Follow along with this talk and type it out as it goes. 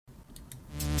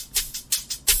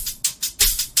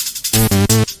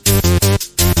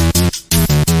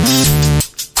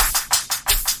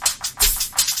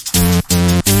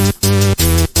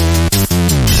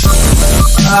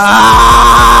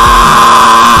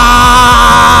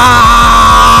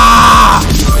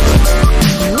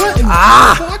What in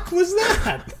the fuck was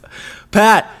that?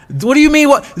 Pat, what do you mean?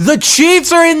 What? The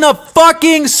Chiefs are in the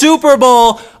fucking Super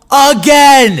Bowl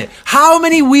again. How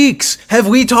many weeks have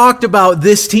we talked about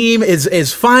this team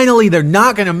is finally, they're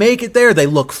not going to make it there. They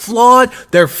look flawed.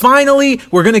 We're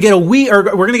going to get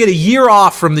a year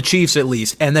off from the Chiefs at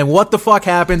least. And then what the fuck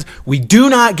happens? We do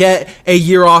not get a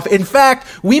year off. In fact,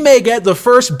 we may get the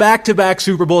first back-to-back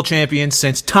Super Bowl champion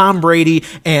since Tom Brady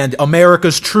and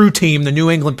America's true team, the New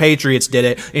England Patriots, did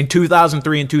it in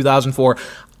 2003 and 2004.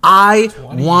 I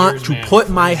want to put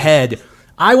my head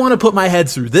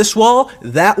through this wall,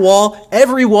 that wall,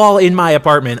 every wall in my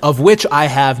apartment, of which I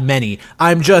have many.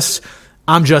 I'm just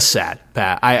sad,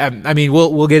 Pat. I mean,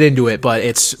 we'll get into it, but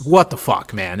it's what the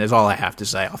fuck, man, is all I have to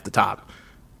say off the top.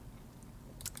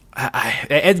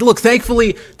 And look,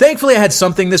 thankfully I had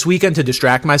something this weekend to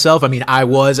distract myself. I mean,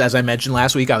 as I mentioned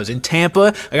last week, I was in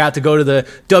Tampa. I got to go to the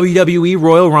WWE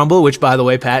Royal Rumble, which, by the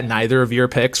way, Pat, neither of your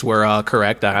picks were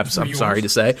correct. I'm sorry to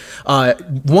say.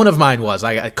 One of mine was.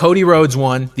 Cody Rhodes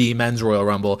won the men's Royal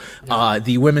Rumble.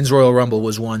 The women's Royal Rumble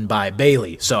was won by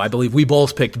Bayley. So I believe we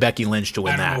both picked Becky Lynch to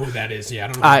win that. I don't know who that is. Yeah, I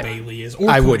don't know who Bayley is. Or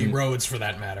Cody Rhodes, for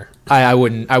that matter. I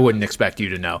wouldn't expect you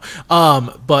to know.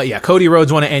 But yeah, Cody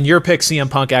Rhodes won it, and your pick,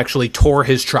 CM Punk, actually tore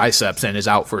his triceps and is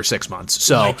out for 6 months.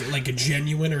 So like a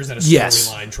genuine, or is that a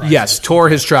storyline triceps? Yes, tore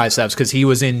his triceps because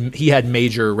he had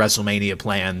major WrestleMania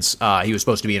plans. He was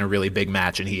supposed to be in a really big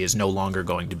match, and he is no longer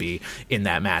going to be in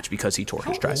that match because he tore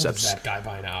his triceps. How old is that guy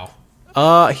by now?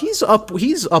 He's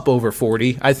up over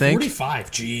 40, I think.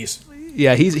 45, jeez.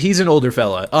 Yeah, he's an older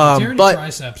fella. Tearing but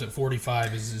triceps at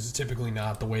 45 is typically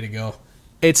not the way to go.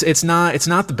 It's not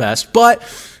the best, but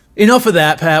enough of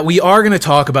that, Pat. We are going to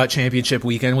talk about championship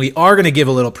weekend. We are going to give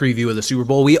a little preview of the Super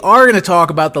Bowl. We are going to talk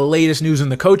about the latest news in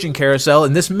the coaching carousel,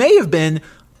 and this may have been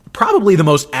probably the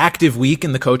most active week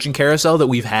in the coaching carousel that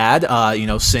we've had,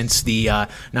 since the,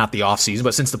 not the offseason,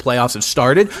 but since the playoffs have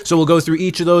started. So we'll go through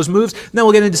each of those moves, and then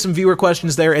we'll get into some viewer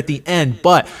questions there at the end.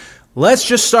 But let's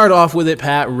just start off with it,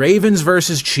 Pat. Ravens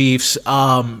versus Chiefs.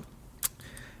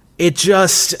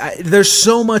 There's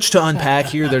so much to unpack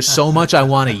here. There's so much I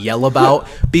want to yell about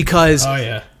because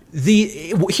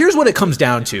here's what it comes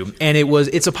down to. And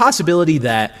it's a possibility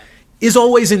that is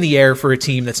always in the air for a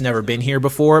team that's never been here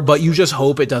before, but you just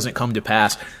hope it doesn't come to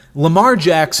pass. Lamar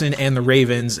Jackson and the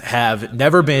Ravens have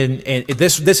never been, and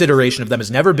this iteration of them has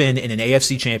never been in an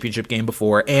AFC championship game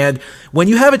before. And when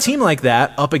you have a team like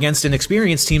that up against an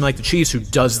experienced team like the Chiefs who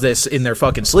does this in their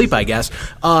fucking sleep, I guess,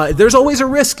 there's always a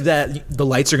risk that the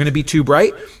lights are going to be too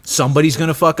bright. Somebody's going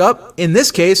to fuck up. In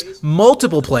this case,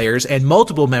 multiple players and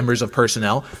multiple members of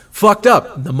personnel fucked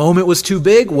up. The moment was too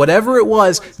big. Whatever it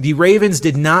was, the Ravens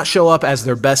did not show up as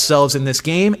their best selves in this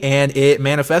game, and it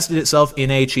manifested itself in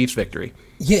a Chiefs victory.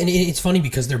 Yeah, and it's funny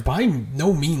because they're by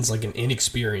no means like an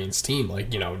inexperienced team.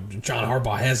 Like, John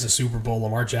Harbaugh has the Super Bowl.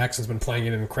 Lamar Jackson's been playing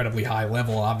at an incredibly high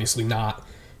level, obviously not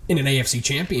in an AFC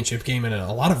championship game, and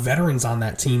a lot of veterans on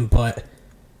that team. But,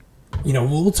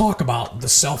 we'll talk about the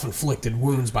self-inflicted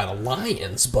wounds by the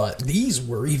Lions, but these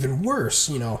were even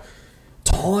worse,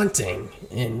 taunting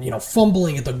and,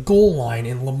 fumbling at the goal line,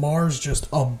 and Lamar's just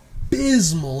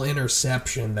abysmal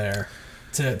interception there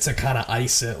to kind of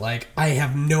ice it. Like, I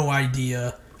have no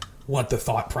idea what the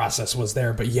thought process was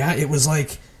there, but yeah, it was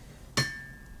like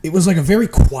a very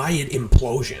quiet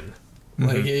implosion. Mm-hmm.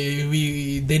 Like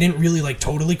they didn't really like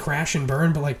totally crash and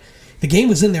burn, but like the game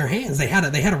was in their hands. They had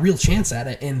a real chance at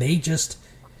it, and they just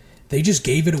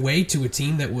gave it away to a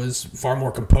team that was far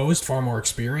more composed, far more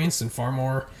experienced, and far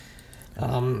more.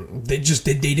 They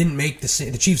didn't make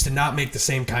the Chiefs did not make the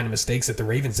same kind of mistakes that the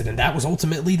Ravens did, and that was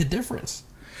ultimately the difference.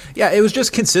 Yeah, it was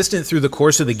just consistent through the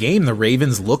course of the game. The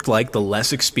Ravens looked like the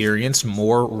less experienced,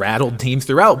 more rattled team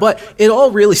throughout. But it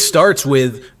all really starts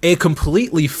with a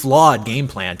completely flawed game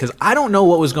plan, because I don't know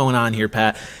what was going on here,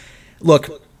 Pat.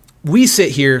 Look, we sit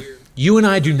here. You and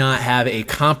I do not have a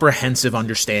comprehensive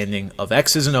understanding of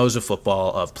X's and O's of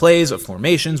football, of plays, of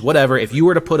formations, whatever. If you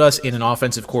were to put us in an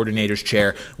offensive coordinator's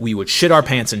chair, we would shit our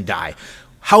pants and die.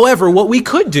 However, what we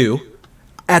could do,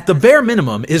 at the bare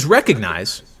minimum, is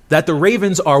recognize that the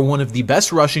Ravens are one of the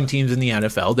best rushing teams in the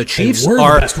NFL. The Chiefs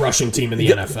are the best rushing team in the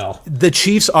NFL. The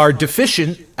Chiefs are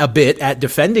deficient a bit at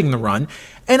defending the run.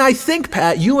 And I think,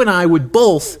 Pat, you and I would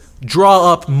both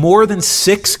draw up more than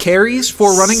 6 carries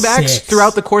for running backs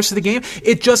throughout the course of the game.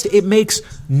 It makes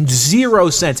zero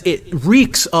sense. It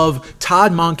reeks of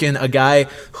Todd Monken, a guy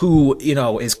who,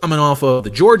 is coming off of the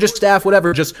Georgia staff,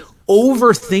 whatever, just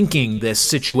overthinking this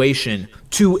situation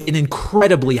to an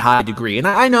incredibly high degree. And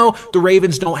I know the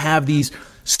Ravens don't have these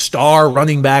star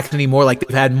running backs anymore. Like,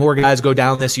 they've had more guys go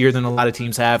down this year than a lot of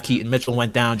teams have. Keaton Mitchell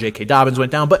went down, J.K. Dobbins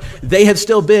went down, but they have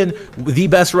still been the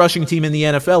best rushing team in the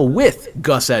NFL with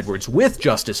Gus Edwards, with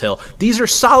Justice Hill. These are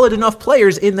solid enough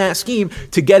players in that scheme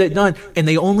to get it done, and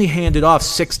they only handed off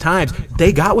 6 times.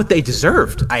 They got what they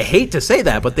deserved. I hate to say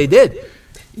that, but they did.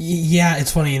 Yeah,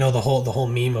 it's funny, the whole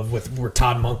meme of where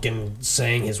Todd Monken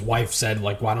saying his wife said,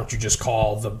 like, why don't you just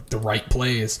call the right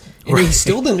plays? And he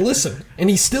still didn't listen. And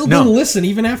he still didn't listen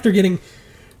even after getting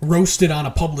roasted on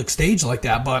a public stage like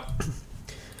that. But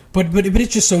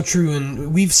it's just so true.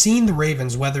 And we've seen the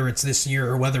Ravens, whether it's this year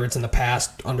or whether it's in the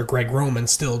past under Greg Roman,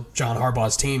 still John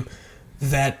Harbaugh's team,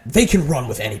 that they can run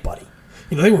with anybody.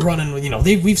 They were running,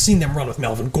 we've seen them run with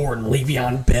Melvin Gordon,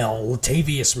 Le'Veon Bell,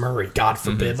 Latavius Murray, God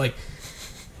forbid. Like,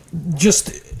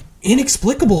 just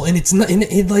inexplicable, and it's not.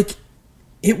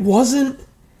 It wasn't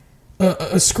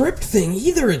a script thing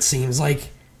either. It seems like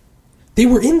they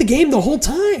were in the game the whole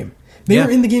time. They were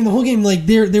in the game the whole game. Like,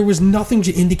 there was nothing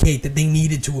to indicate that they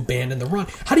needed to abandon the run.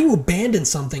 How do you abandon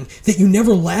something that you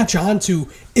never latch onto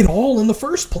at all in the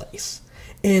first place?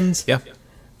 And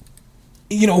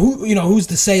who's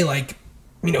to say, like,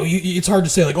 it's hard to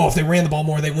say, like, oh, if they ran the ball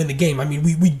more, they win the game. I mean,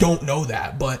 we don't know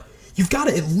that, but you've got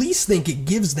to at least think it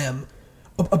gives them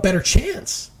a better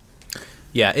chance.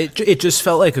 Yeah, it just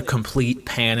felt like a complete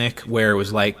panic where it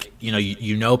was like,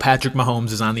 Patrick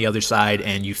Mahomes is on the other side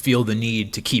and you feel the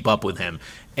need to keep up with him.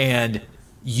 And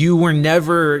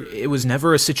it was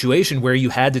never a situation where you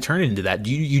had to turn it into that.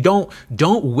 You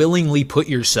don't willingly put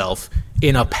yourself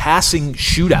in a passing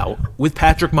shootout with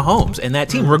Patrick Mahomes and that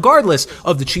team, regardless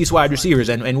of the Chiefs wide receivers.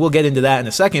 And we'll get into that in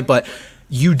a second, but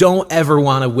you don't ever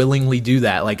want to willingly do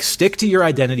that. Like, stick to your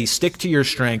identity, stick to your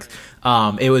strength.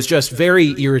 It was just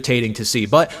very irritating to see.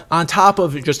 But on top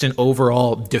of just an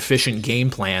overall deficient game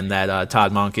plan that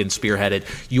Todd Monken spearheaded,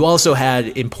 you also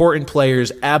had important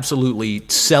players absolutely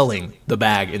selling the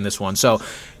bag in this one. So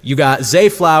you got Zay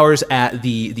Flowers at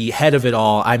the head of it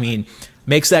all. I mean,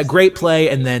 makes that great play,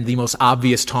 and then the most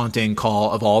obvious taunting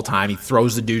call of all time. He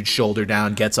throws the dude's shoulder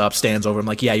down, gets up, stands over him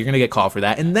like, yeah, you're going to get called for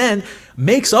that, and then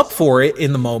makes up for it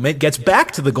in the moment, gets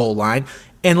back to the goal line,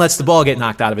 and lets the ball get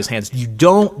knocked out of his hands. You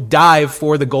don't dive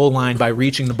for the goal line by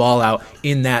reaching the ball out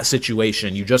in that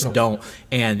situation. You just don't,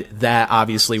 and that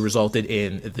obviously resulted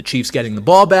in the Chiefs getting the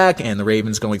ball back and the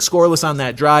Ravens going scoreless on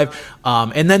that drive,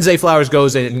 and then Zay Flowers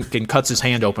goes in and cuts his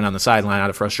hand open on the sideline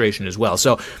out of frustration as well.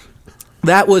 So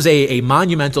that was a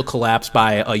monumental collapse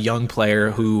by a young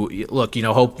player who, look,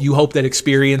 you hope that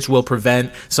experience will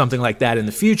prevent something like that in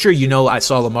the future. I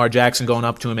saw Lamar Jackson going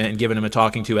up to him and giving him a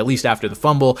talking to, at least after the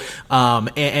fumble.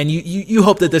 And you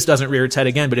hope that this doesn't rear its head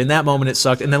again. But in that moment, it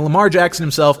sucked. And then Lamar Jackson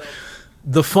himself,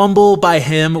 the fumble by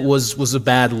him was a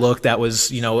bad look. That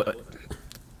was,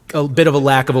 a bit of a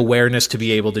lack of awareness to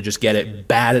be able to just get it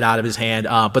batted out of his hand.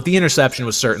 But the interception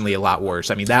was certainly a lot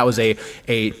worse. I mean, that was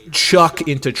a chuck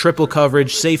into triple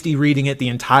coverage, safety reading it the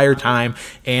entire time,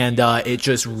 and it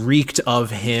just reeked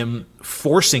of him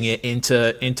forcing it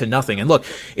into nothing. And look,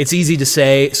 it's easy to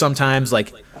say sometimes,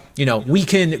 like, we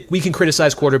can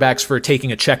criticize quarterbacks for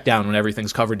taking a check down when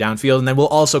everything's covered downfield, and then we'll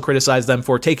also criticize them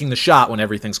for taking the shot when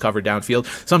everything's covered downfield.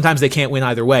 Sometimes they can't win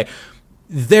either way.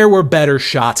 There were better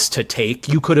shots to take.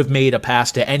 You could have made a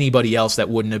pass to anybody else that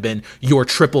wouldn't have been your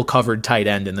triple covered tight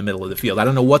end in the middle of the field. I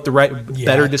don't know what the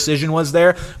better decision was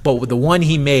there, but the one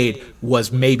he made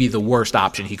was maybe the worst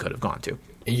option he could have gone to.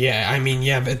 Yeah, I mean,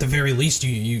 at the very least,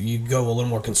 you go a little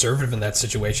more conservative in that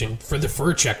situation for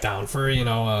a check down, for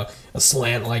a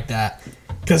slant like that,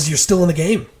 because you're still in the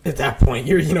game at that point.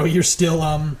 You're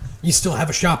still you still have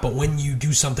a shot, but when you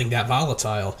do something that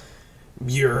volatile,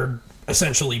 you're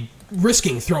essentially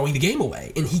risking throwing the game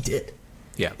away, and he did.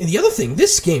 Yeah. And the other thing,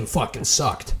 this game fucking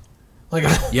sucked. Like,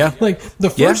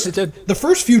 the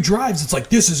first few drives, it's like,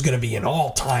 this is going to be an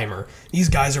all-timer. These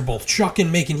guys are both chucking,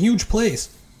 making huge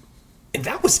plays. And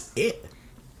that was it.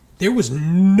 There was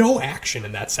no action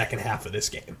in that second half of this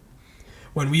game.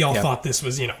 When we all thought this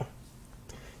was,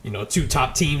 two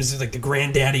top teams, like the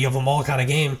granddaddy of them all kind of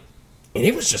game. And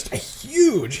it was just a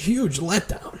huge, huge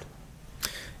letdown.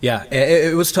 Yeah,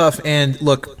 it was tough. And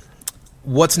look,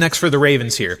 what's next for the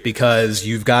Ravens here? Because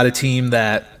you've got a team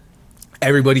that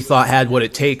everybody thought had what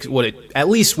it took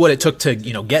to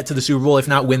get to the Super Bowl, if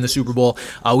not win the Super Bowl.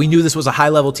 We knew this was a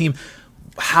high-level team.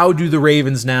 How do the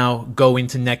Ravens now go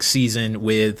into next season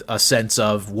with a sense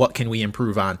of what can we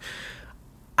improve on?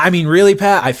 I mean, really,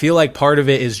 Pat, I feel like part of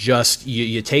it is just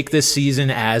you take this season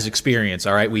as experience,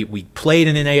 all right? We played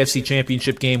in an AFC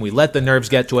championship game. We let the nerves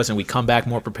get to us, and we come back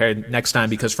more prepared next time,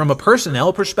 because from a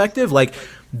personnel perspective, like,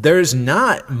 there's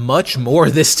not much more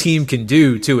this team can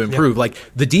do to improve. Like,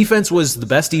 the defense was the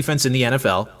best defense in the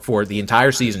NFL for the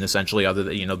entire season, essentially, other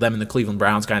than, them and the Cleveland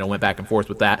Browns kind of went back and forth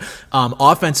with that.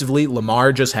 Offensively,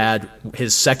 Lamar just had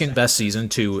his second best season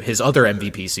to his other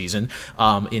MVP season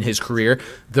in his career.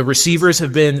 The receivers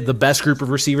have been the best group of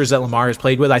receivers that Lamar has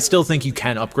played with. I still think you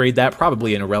can upgrade that,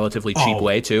 probably in a relatively cheap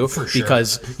way, too. For sure.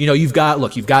 Because, you've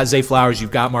got Zay Flowers,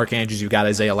 you've got Mark Andrews, you've got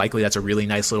Isaiah Likely. That's a really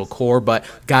nice little core. But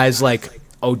guys like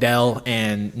Odell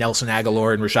and Nelson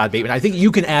Aguilar and Rashad Bateman, I think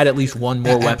you can add at least one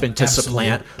more weapon to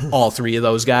supplant all three of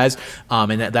those guys,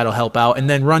 and that'll help out. And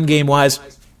then run game wise,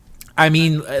 I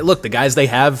mean, look, the guys they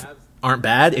have aren't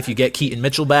bad. If you get Keaton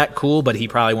Mitchell back, cool, but he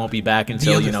probably won't be back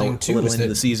until a little into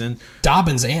the season.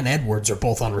 Dobbins and Edwards are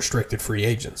both unrestricted free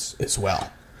agents as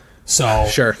well. So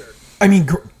sure, I mean,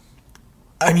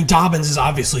 Dobbins is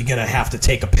obviously going to have to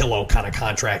take a pillow kind of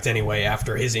contract anyway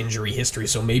after his injury history,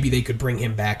 so maybe they could bring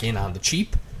him back in on the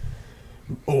cheap.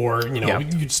 Or,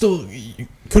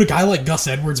 could a guy like Gus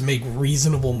Edwards make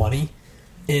reasonable money?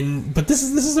 But this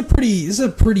is a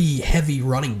pretty heavy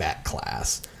running back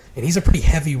class, and he's a pretty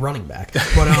heavy running back.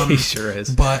 But he sure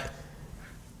is. But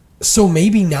so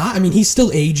maybe not. I mean, he's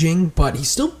still aging, but he's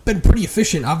still been pretty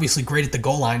efficient. Obviously, great at the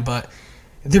goal line, but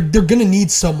they're going to need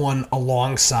someone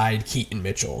alongside Keaton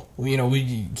Mitchell.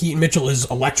 Keaton Mitchell is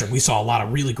electric. We saw a lot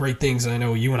of really great things, and I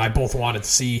know you and I both wanted to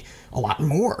see a lot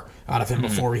more out of him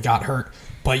before he got hurt.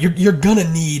 But you're going to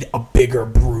need a bigger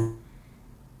brute.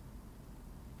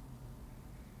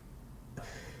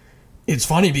 It's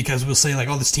funny because we'll say, like,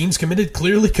 oh, this team's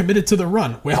clearly committed to the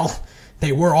run. Well,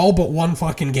 they were all but one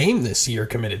fucking game this year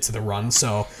committed to the run.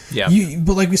 So,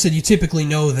 but like we said, you typically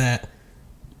know that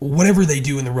whatever they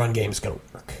do in the run game is going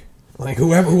to work. Like,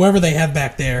 whoever they have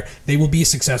back there, they will be a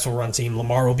successful run team.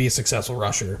 Lamar will be a successful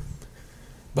rusher.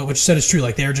 But what you said is true.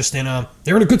 Like, they're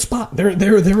in a good spot. They're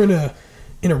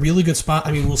in a really good spot.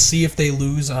 I mean, we'll see if they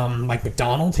lose Mike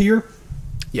McDonald here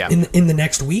in the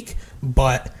next week.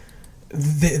 But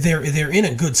they're in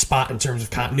a good spot in terms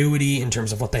of continuity, in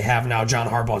terms of what they have now. John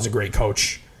Harbaugh is a great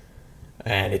coach,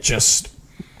 and they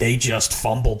just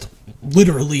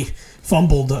literally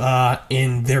fumbled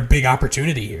in their big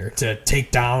opportunity here to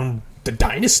take down the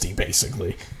dynasty,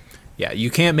 basically. Yeah,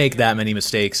 you can't make that many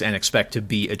mistakes and expect to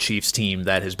beat a Chiefs team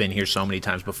that has been here so many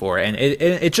times before. And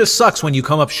it just sucks when you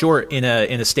come up short in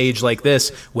a stage like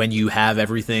this when you have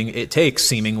everything it takes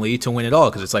seemingly to win it all.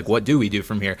 Because it's like, what do we do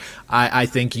from here? I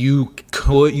think you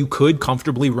could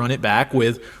comfortably run it back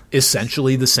with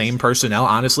essentially the same personnel.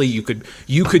 Honestly, you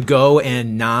could go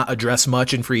and not address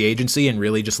much in free agency and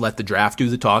really just let the draft do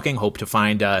the talking, hope to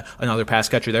find another pass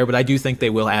catcher there. But I do think they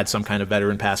will add some kind of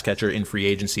veteran pass catcher in free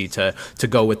agency to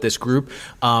go with this group.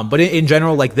 But in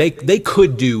general, like, they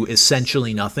could do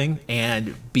essentially nothing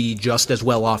and be just as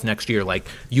well off next year. Like,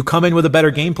 you come in with a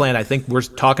better game plan. I think we're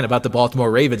talking about the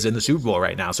Baltimore Ravens in the Super Bowl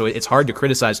right now, so it's hard to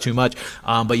criticize too much.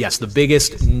 But yes, the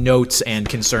biggest notes and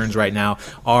concerns right now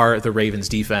are the Ravens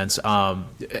defense.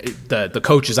 The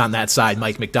coaches on that side,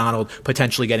 Mike McDonald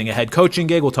potentially getting a head coaching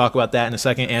gig. We'll talk about that in a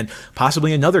second, and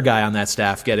possibly another guy on that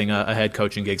staff getting a head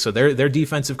coaching gig. So their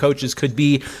defensive coaches could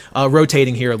be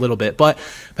rotating here a little bit. But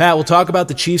Pat, we'll talk about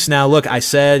the Chiefs now. Look, I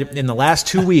said in the last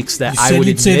 2 weeks that I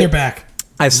would say they're back.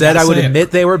 I said I would admit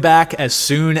they were back as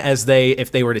soon as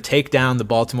if they were to take down the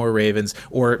Baltimore Ravens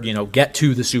or get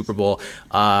to the Super Bowl.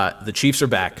 The Chiefs are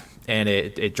back. And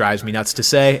it drives me nuts to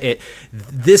say it.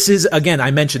 This is, again,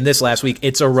 I mentioned this last week,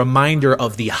 it's a reminder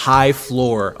of the high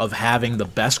floor of having the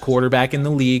best quarterback in the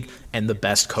league and the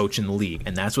best coach in the league.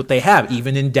 And that's what they have.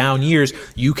 Even in down years,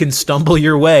 you can stumble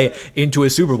your way into a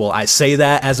Super Bowl. I say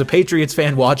that as a Patriots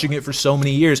fan watching it for so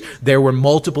many years. There were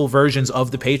multiple versions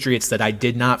of the Patriots that I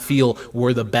did not feel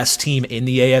were the best team in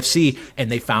the AFC,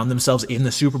 and they found themselves in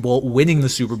the Super Bowl, winning the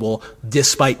Super Bowl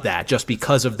despite that, just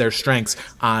because of their strengths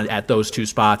at those two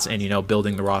spots and,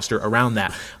 building the roster around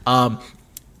that.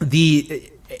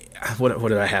 What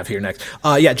did I have here next?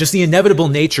 Just the inevitable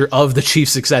nature of the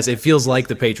Chiefs' success. It feels like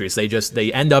the Patriots.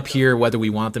 They end up here whether we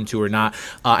want them to or not.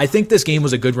 I think this game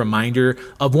was a good reminder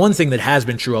of one thing that has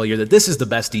been true all year, that this is the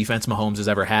best defense Mahomes has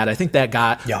ever had. I think that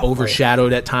got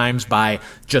overshadowed at times by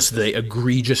just the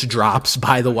egregious drops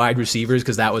by the wide receivers,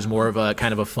 because that was more of a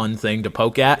kind of a fun thing to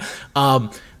poke at.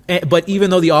 But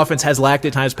even though the offense has lacked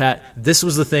at times, Pat, this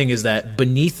was the thing, is that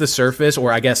beneath the surface,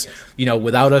 or I guess,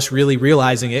 without us really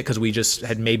realizing it, because we just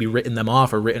had maybe written them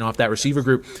off or written off that receiver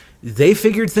group, they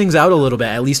figured things out a little bit,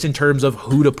 at least in terms of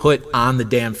who to put on the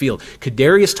damn field.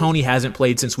 Kadarius Toney hasn't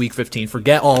played since week 15.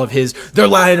 Forget all of his, they're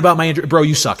lying about my injury. Bro,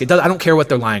 you suck. I don't care what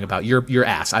they're lying about. You're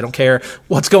ass. I don't care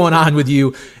what's going on with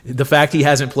you. The fact he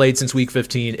hasn't played since week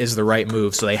 15 is the right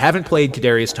move. So they haven't played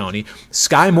Kadarius Toney.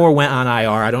 Sky Moore went on IR.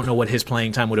 I don't know what his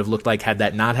playing time would have looked like had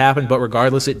that not happened, but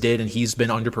regardless, it did, and he's been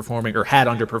underperforming or had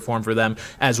underperformed for them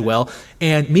as well.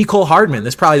 And Mecole Hardman,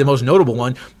 this is probably the most notable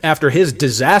one, after his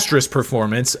disastrous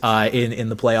performance in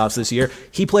the playoffs this year,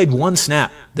 he played one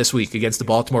snap this week against the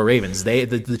Baltimore Ravens.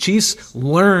 The Chiefs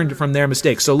learned from their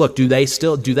mistakes. So look, do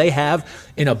they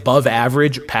have an above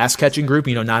average pass catching group,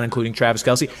 not including Travis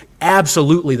Kelce?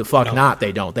 Absolutely the fuck not.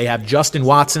 They don't. They have Justin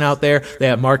Watson out there. They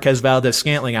have Marquez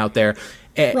Valdez-Scantling out there.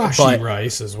 Rashi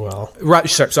Rice as well.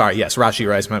 Sorry, yes, Rashi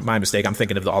Rice, my mistake. I'm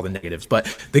thinking of all the negatives. But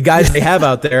the guys they have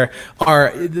out there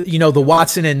are, the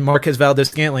Watson and Marquez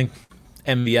Valdez-Scantling,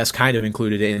 MVS kind of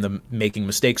included in the making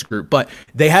mistakes group, but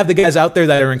they have the guys out there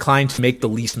that are inclined to make the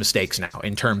least mistakes now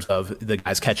in terms of the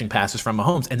guys catching passes from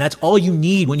Mahomes, and that's all you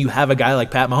need when you have a guy like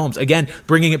Pat Mahomes. Again,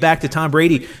 bringing it back to Tom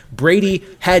Brady. Brady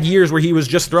had years where he was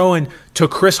just throwing to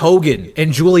Chris Hogan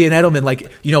and Julian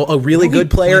Edelman, a really good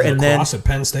player, and then at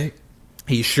Penn State.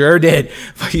 He sure did.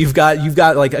 You've got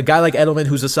like a guy like Edelman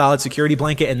who's a solid security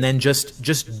blanket, and then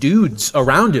just dudes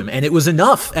around him, and it was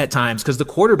enough at times because the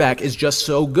quarterback is just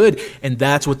so good, and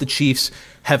that's what the Chiefs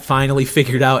have finally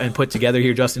figured out and put together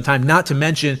here just in time. Not to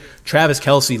mention Travis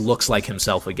Kelce looks like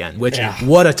himself again, which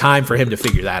what a time for him to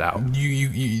figure that out.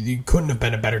 You couldn't have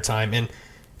been a better time, and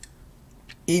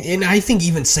I think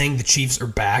even saying the Chiefs are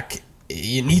back,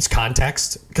 it needs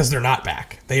context because they're not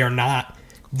back. They are not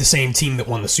the same team that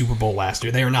won the Super Bowl last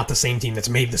year. They are not the same team that's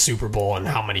made the Super Bowl in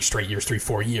how many straight years?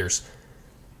 3-4 years.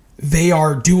 They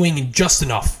are doing just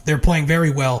enough. They're playing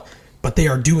very well, but they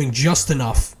are doing just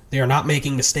enough. They are not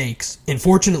making mistakes. And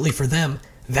fortunately for them,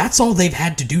 that's all they've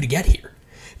had to do to get here.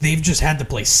 They've just had to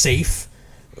play safe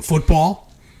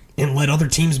football and let other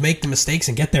teams make the mistakes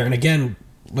and get there. And again,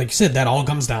 like you said, that all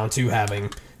comes down to having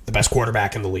the best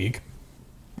quarterback in the league,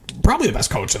 probably the best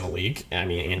coach in the league. I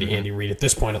mean, Andy Reid at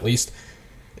this point at least.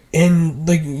 And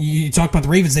like you talk about the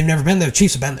Ravens, they've never been there. The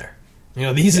Chiefs have been there.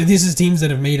 These are teams that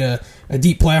have made a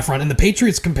deep playoff run. And the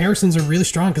Patriots comparisons are really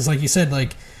strong because, like you said,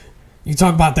 you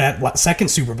talk about that second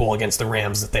Super Bowl against the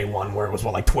Rams that they won, where it was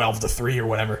 12-3 or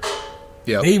whatever.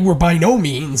 Yep. They were by no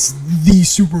means the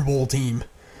Super Bowl team,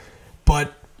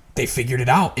 but they figured it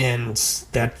out, and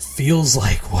that feels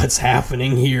like what's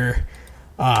happening here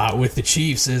with the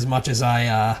Chiefs. As much as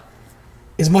I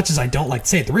don't like to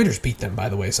say it, the Raiders beat them, by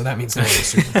the way, so that means they're in the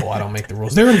Super Bowl. I don't make the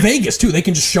rules. They're in Vegas, too. They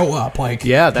can just show up.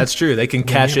 Yeah, that's true. They can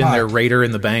cash in their Raider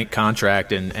in the Bank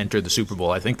contract and enter the Super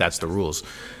Bowl. I think that's the rules.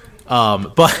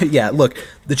 But, yeah, look,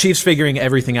 the Chiefs figuring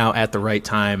everything out at the right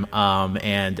time.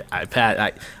 And,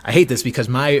 Pat, I hate this because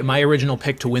my original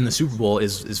pick to win the Super Bowl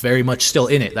is very much still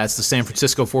in it. That's the San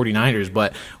Francisco 49ers.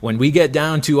 But when we get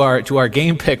down to our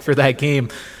game pick for that game,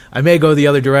 I may go the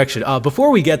other direction.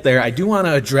 Before we get there, I do want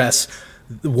to address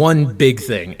one big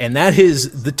thing, and that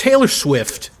is the Taylor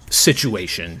Swift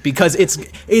situation, because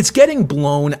it's getting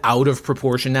blown out of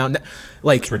proportion now.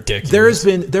 It's ridiculous.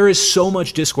 There is so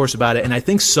much discourse about it, and I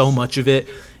think so much of it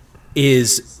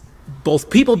is both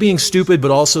people being stupid,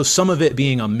 but also some of it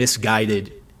being a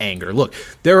misguided anger. Look,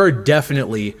 there are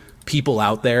definitely people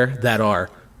out there that are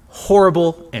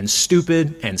horrible and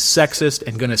stupid and sexist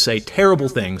and going to say terrible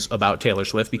things about Taylor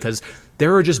Swift because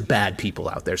there are just bad people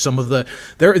out there.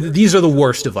 These are the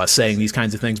worst of us saying these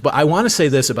kinds of things. But I want to say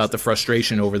this about the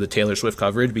frustration over the Taylor Swift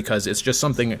coverage because it's just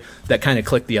something that kind of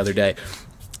clicked the other day.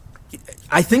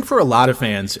 I think for a lot of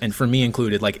fans, and for me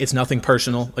included, it's nothing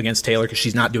personal against Taylor because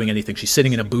she's not doing anything. She's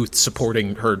sitting in a booth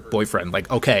supporting her boyfriend.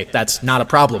 Okay, that's not a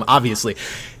problem, obviously.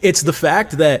 It's the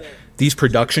fact that these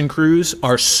production crews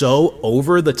are so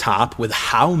over the top with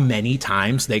how many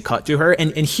times they cut to her.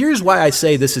 And here's why I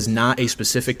say this is not a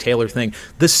specific Taylor thing.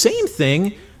 The same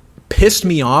thing pissed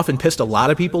me off and pissed a lot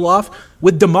of people off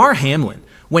with Damar Hamlin.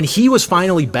 When he was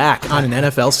finally back on an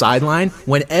NFL sideline,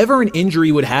 whenever an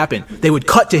injury would happen, they would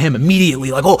cut to him immediately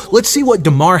let's see what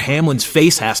Damar Hamlin's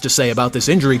face has to say about this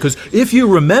injury, because if you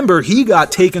remember, he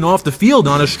got taken off the field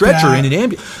on a stretcher in an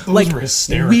ambulance. Those were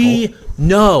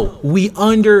hysterical. We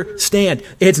understand.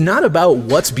 It's not about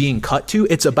what's being cut to.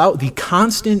 It's about the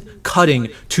constant cutting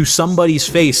to somebody's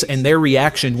face and their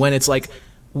reaction when it's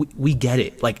we get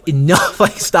it. Like, enough.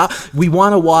 Like, stop. We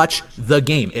want to watch the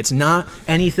game. It's not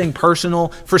anything personal.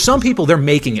 For some people, they're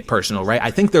making it personal, right?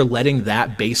 I think they're letting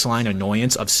that baseline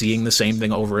annoyance of seeing the same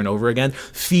thing over and over again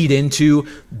feed into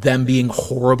them being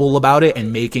horrible about it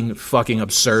and making fucking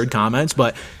absurd comments.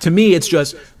 But to me, it's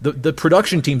just the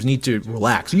production teams need to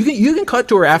relax. You can cut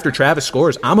to her after Travis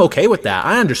scores. I'm okay with that.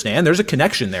 I understand. There's a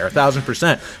connection there,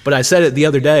 1,000%. But I said it the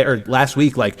other day or last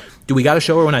week, like, do we got to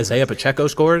show her when Isaiah Pacheco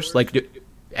scores? Like,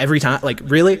 every time, like,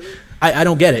 really? I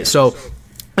don't get it. So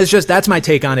it's just, that's my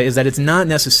take on it, is that it's not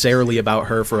necessarily about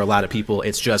her for a lot of people.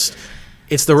 It's just,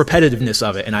 it's the repetitiveness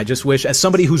of it. And I just wish, as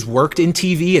somebody who's worked in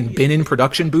TV and been in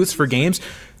production booths for games,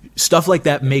 stuff like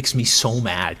that makes me so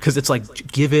mad, because it's like,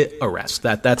 give it a rest.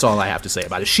 That's all I have to say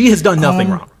about it. She has done nothing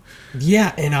wrong.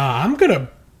 Yeah, and I'm going to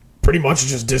pretty much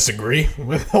just disagree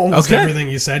with almost everything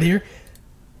you said here.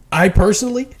 I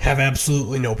personally have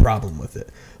absolutely no problem with it.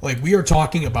 Like, we are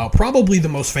talking about probably the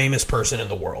most famous person in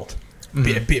the world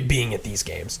being at these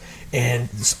games. And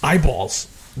eyeballs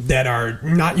that are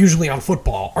not usually on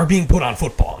football are being put on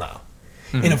football now.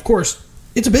 Mm-hmm. And, of course,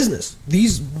 it's a business.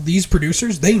 These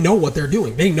producers, they know what they're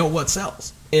doing. They know what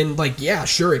sells. And, like, yeah,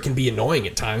 sure, it can be annoying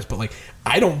at times, but, like,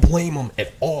 I don't blame them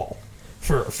at all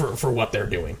for what they're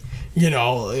doing. You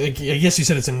know, like, I guess you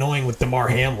said it's annoying with Damar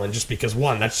Hamlin just because,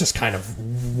 one, that's just kind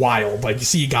of wild. Like, you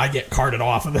see a guy get carted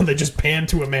off, and then they just pan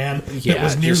to a man that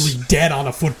was nearly dead on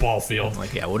a football field.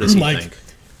 Like, yeah, what does he think?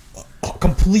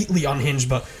 Completely unhinged,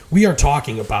 but we are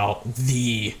talking about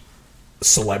the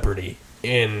celebrity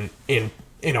in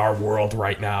our world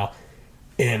right now.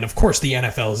 And, of course, the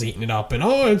NFL is eating it up. And,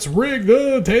 it's rigged.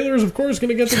 Taylor's, of course, going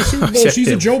to get to the Super Bowl. She's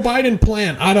a Joe Biden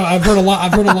plant. I've heard a lot.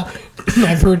 I've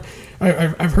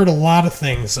heard a lot of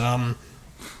things,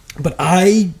 but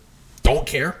I don't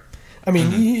care. I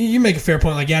mean, you make a fair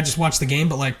point. Like, yeah, just watch the game.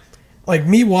 But like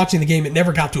me watching the game, it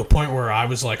never got to a point where I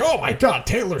was like, oh my God,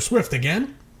 Taylor Swift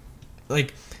again.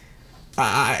 Like,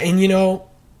 and you know,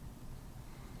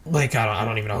 like I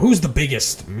don't even know who's the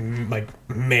biggest like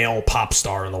male pop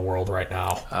star in the world right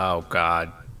now. Oh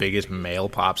God, biggest male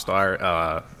pop star.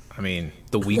 I mean,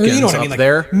 The Weeknd's you know what I mean? up Like,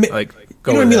 there.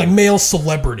 You know what I mean? Like, male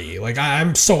celebrity. Like,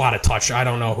 I'm so out of touch. I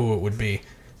don't know who it would be.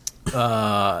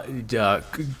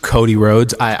 Cody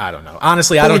Rhodes. I don't know.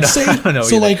 Honestly, I don't know. I don't know.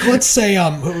 So, either. Like, let's say I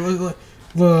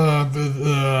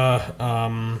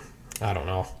don't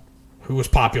know who was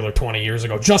popular 20 years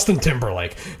ago. Justin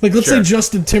Timberlake. Like, let's say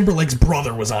Justin Timberlake's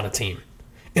brother was on a team,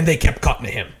 and they kept cutting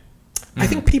to him. Mm-hmm. I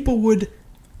think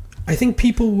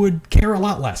people would care a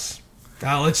lot less.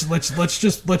 Let's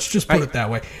just put it that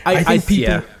way. I think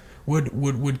people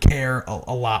would care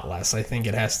a lot less. I think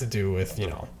it has to do with, you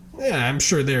know, I'm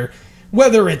sure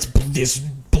whether it's this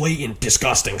blatant,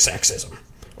 disgusting sexism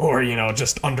or, you know,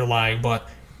 just underlying, but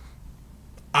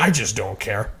I just don't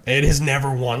care. It has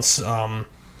never once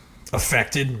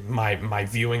affected my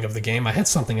viewing of the game. I had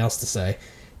something else to say,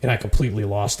 and I completely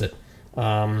lost it.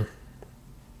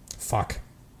 Fuck.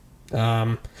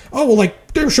 Well,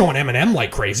 like, they're showing Eminem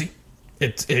like crazy.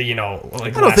 You know,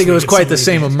 like, I don't think it was quite the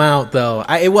same amount, though.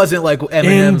 It wasn't like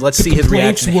Eminem. Let's see his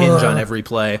reaction hinge on every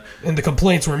play. And the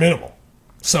complaints were minimal.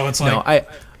 So it's like, no, I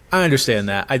understand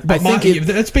that. I think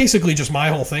that's basically just my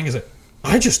whole thing. Is that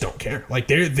I just don't care. Like,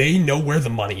 they know where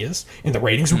the money is, and the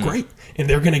ratings were great, and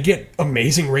they're going to get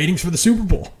amazing ratings for the Super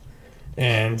Bowl.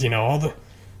 And you know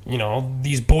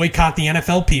these boycott the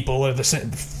NFL people are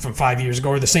from 5 years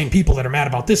ago are the same people that are mad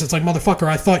about this. It's like, motherfucker,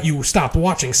 I thought you stopped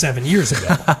watching 7 years ago.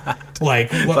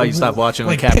 Like, I thought you stopped watching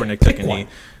when Kaepernick took a knee.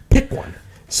 Pick one.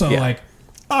 So like,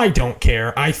 I don't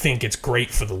care. I think it's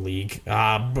great for the league.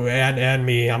 And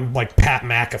me, I'm like Pat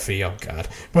McAfee. Oh God,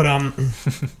 but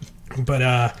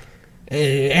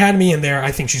add me in there.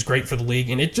 I think she's great for the league,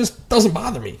 and it just doesn't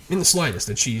bother me in the slightest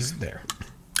that she's there.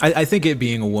 I think it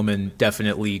being a woman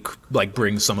definitely like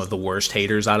brings some of the worst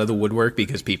haters out of the woodwork,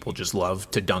 because people just love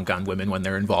to dunk on women when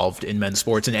they're involved in men's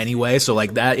sports in any way. So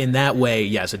like that, in that way,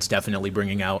 yes, it's definitely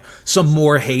bringing out some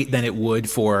more hate than it would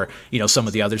for, you know, some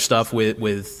of the other stuff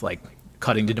with like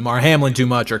cutting to Damar Hamlin too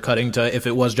much, or cutting to, if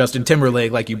it was Justin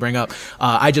Timberlake, like you bring up.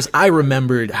 I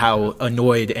remembered how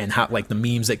annoyed and how like the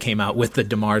memes that came out with the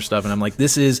Damar stuff, and I'm like,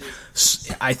 this is,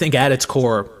 I think at its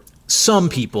core, some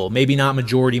people, maybe not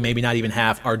majority, maybe not even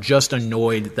half, are just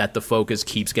annoyed that the focus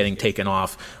keeps getting taken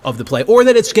off of the play, or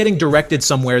that it's getting directed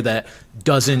somewhere that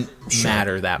doesn't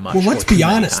matter that much. Well, let's be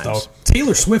honest, though.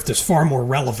 Taylor Swift is far more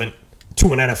relevant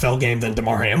to an NFL game than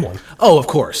Damar Hamlin. Oh, of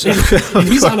course. And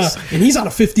he's on a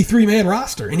 53-man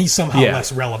roster, and he's somehow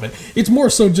less relevant. It's more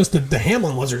so just that the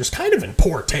Hamlin ones are just kind of in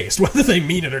poor taste, whether they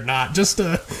mean it or not.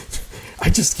 I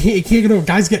just can't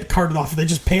guys get carted off. They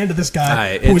just pan to this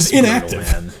guy who was inactive,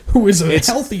 brutal, who was a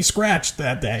healthy scratch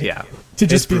that day. Yeah. To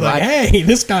just be like, hey,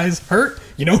 this guy's hurt.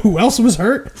 You know who else was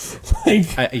hurt?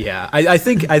 I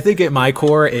think at my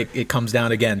core, it comes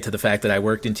down again to the fact that I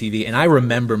worked in TV, and I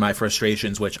remember my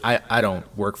frustrations, which I don't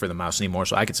work for the Mouse anymore,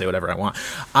 so I can say whatever I want.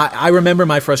 I remember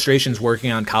my frustrations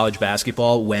working on college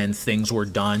basketball when things were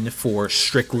done for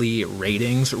strictly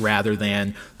ratings rather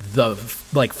than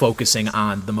focusing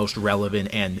on the most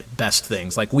relevant and best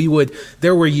things.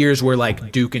 There were years where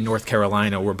Duke and North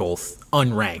Carolina were both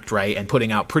unranked, right, and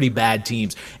putting out pretty bad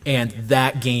teams, and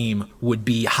that game would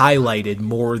be highlighted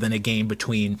more than a game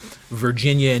between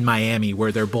Virginia and Miami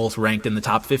where they're both ranked in the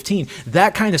top 15.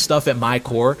 That kind of stuff at my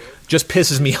core just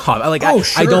pisses me off.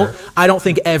 Sure. I don't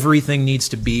think everything needs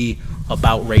to be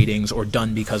about ratings or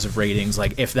done because of ratings.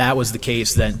 If that was the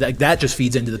case, then that just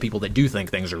feeds into the people that do think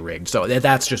things are rigged. So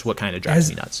that's just what kind of drives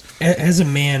me nuts. As a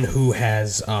man who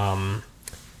has no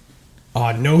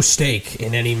stake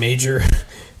in any major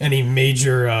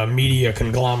media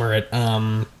conglomerate,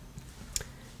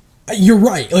 you're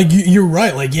right. You're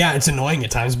right. Yeah, it's annoying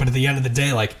at times, but at the end of the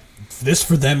day, this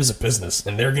for them is a business,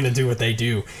 and they're going to do what they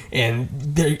do, and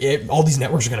all these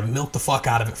networks are going to milk the fuck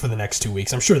out of it for the next 2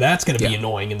 weeks. I'm sure that's going to be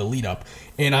annoying in the lead up,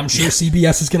 and I'm sure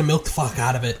CBS is going to milk the fuck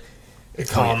out of it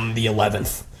come the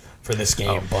 11th for this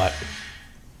game. But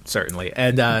certainly,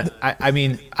 and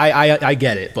I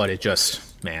get it, but it just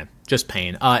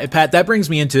pain. Pat, that brings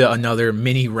me into another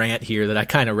mini rant here that I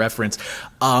kind of referenced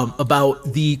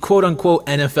about the quote-unquote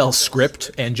NFL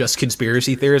script and just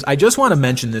conspiracy theories. I just want to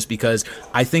mention this because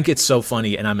I think it's so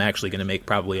funny, and I'm actually going to make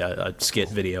probably a skit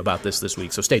video about this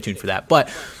week, so stay tuned for that. But,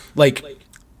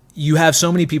 you have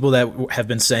so many people that have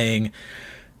been saying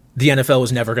the NFL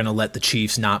was never going to let the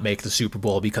Chiefs not make the Super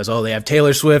Bowl because, they have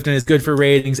Taylor Swift and it's good for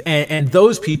ratings, and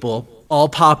those people all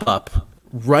pop up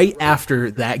right after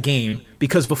that game,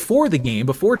 because before the game,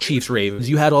 before Chiefs-Ravens,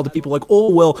 you had all the people the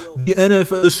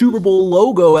NFL, the Super Bowl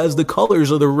logo has the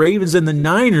colors of the Ravens and the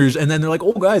Niners, and then they're like,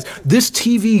 guys, this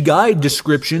TV guide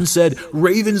description said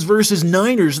Ravens versus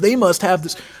Niners, they must have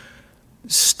this.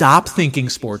 Stop thinking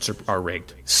sports are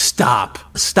rigged. Stop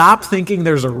thinking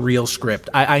there's a real script.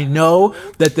 I know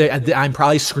that I'm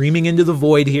probably screaming into the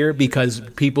void here because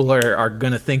people are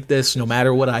going to think this no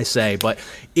matter what I say, but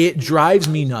it drives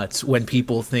me nuts when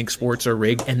people think sports are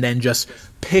rigged and then just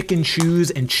pick and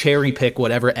choose and cherry pick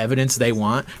whatever evidence they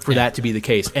want for that to be the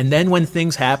case. And then when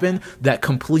things happen that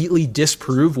completely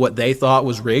disprove what they thought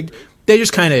was rigged, they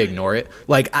just kind of ignore it.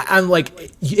 I'm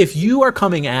if you are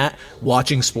coming at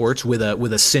watching sports with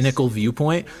a cynical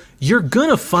viewpoint, you're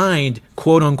gonna find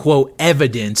quote unquote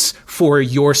evidence for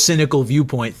your cynical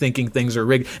viewpoint, thinking things are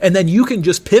rigged, and then you can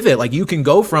just pivot. You can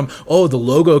go from the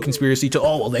logo conspiracy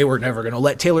to they were never gonna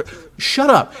let Taylor.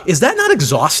 Shut up. Is that not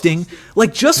exhausting?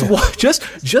 Just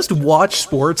watch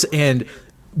sports and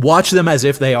watch them as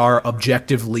if they are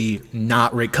objectively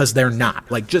not rigged, because they're not.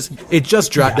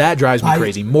 That drives me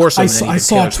crazy more so than anything. I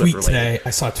saw a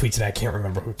tweet today. I can't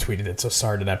remember who tweeted it, so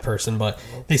sorry to that person. But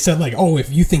they said if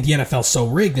you think the NFL's so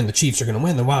rigged and the Chiefs are going to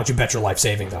win, then why don't you bet your life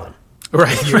savings on them?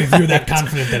 Right. If you're that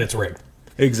confident that it's rigged.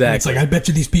 Exactly. And it's I bet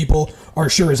you these people are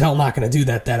sure as hell not going to do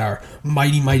that. That are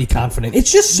mighty confident.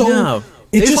 It's just so. No.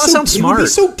 It would be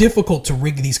so difficult to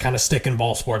rig these kind of stick and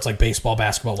ball sports like baseball,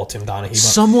 basketball. Well, Tim Donaghy.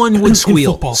 Someone would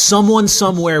squeal. Someone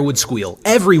somewhere would squeal.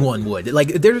 Everyone would.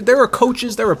 There are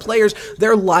coaches, there are players.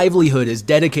 Their livelihood is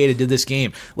dedicated to this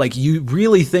game. You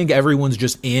really think everyone's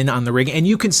just in on the rigging? And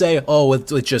you can say,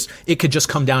 it could just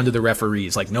come down to the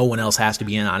referees. No one else has to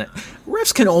be in on it.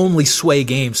 Refs can only sway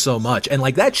games so much. And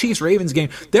that Chiefs-Ravens game,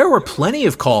 there were plenty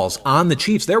of calls on the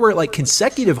Chiefs. There were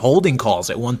consecutive holding calls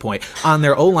at one point on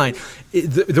their O-line.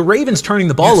 The Ravens turning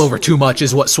the ball over too much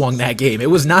is what swung that game. It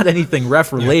was not anything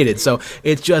ref related, so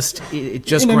it just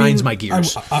grinds my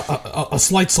gears. A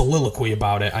slight soliloquy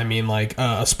about it.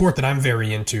 A sport that I'm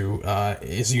very into,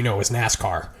 is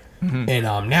NASCAR. Mm-hmm. And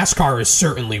NASCAR is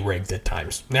certainly rigged at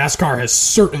times. NASCAR has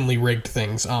certainly rigged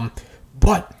things,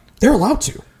 but they're allowed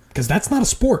to, because that's not a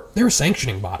sport. They're a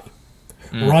sanctioning body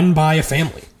run by a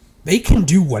family. They can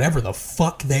do whatever the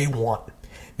fuck they want.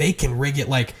 They can rig it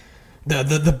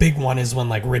The big one is when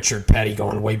Richard Petty,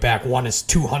 going way back, won his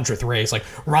 200th race.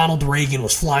 Ronald Reagan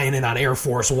was flying in on Air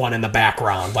Force One in the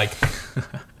background.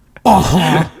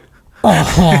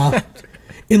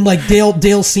 And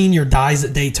Dale Sr. dies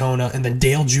at Daytona, and then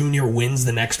Dale Jr. wins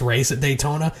the next race at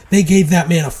Daytona. They gave that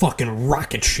man a fucking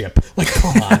rocket ship.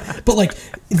 Come on. But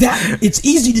that, it's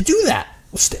easy to do that.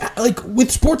 With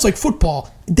sports like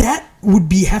football, that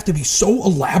would have to be so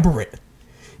elaborate.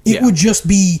 It would just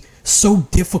be so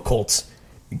difficult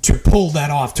to pull that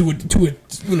off to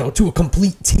a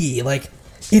complete T. Like,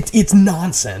 it's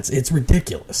nonsense. It's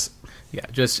ridiculous. Yeah,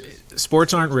 just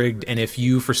sports aren't rigged, and if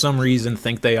you, for some reason,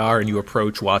 think they are and you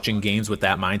approach watching games with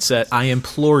that mindset, I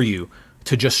implore you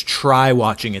to just try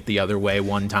watching it the other way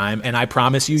one time, and I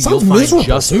promise you, you'll find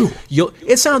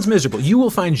it sounds miserable. You will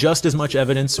find just as much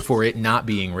evidence for it not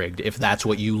being rigged if that's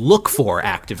what you look for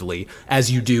actively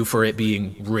as you do for it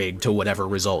being rigged to whatever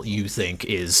result you think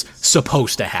is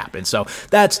supposed to happen. So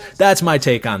that's my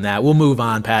take on that. We'll move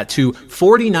on, Pat, to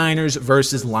 49ers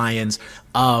versus Lions.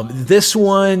 This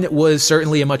one was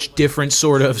certainly a much different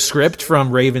sort of script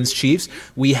from Ravens Chiefs.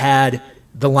 We had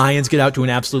the Lions get out to an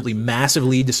absolutely massive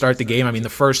lead to start the game. I mean, the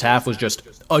first half was just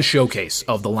a showcase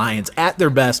of the Lions at their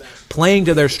best, playing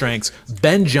to their strengths.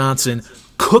 Ben Johnson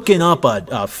cooking up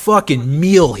a fucking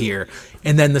meal here.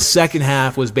 And then the second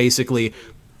half was basically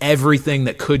everything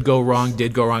that could go wrong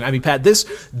did go wrong. I mean, Pat, this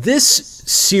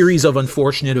series of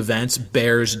unfortunate events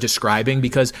bears describing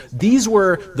because these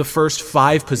were the first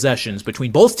 5 possessions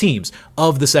between both teams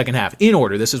of the second half. In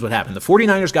order, this is what happened. The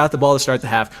 49ers got the ball to start the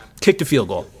half, kicked a field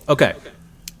goal. Okay.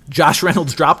 Josh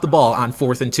Reynolds dropped the ball on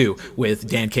 4th and 2 with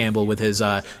Dan Campbell with his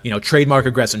trademark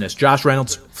aggressiveness. Josh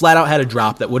Reynolds flat out had a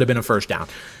drop that would have been a first down.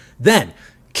 Then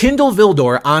Kindle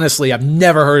Vildor, honestly, I've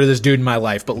never heard of this dude in my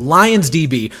life, but Lions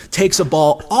DB takes a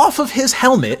ball off of his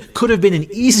helmet, could have been an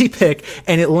easy pick,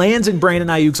 and it lands in Brandon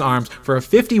Ayuk's arms for a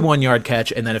 51-yard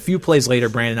catch, and then a few plays later,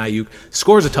 Brandon Ayuk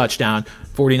scores a touchdown.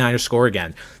 49ers score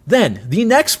again. Then, the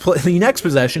next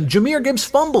possession, Jahmyr Gibbs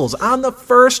fumbles on the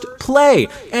first play,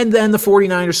 and then the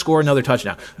 49ers score another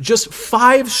touchdown. Just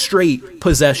 5 straight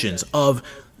possessions of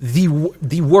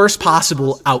the worst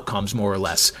possible outcomes, more or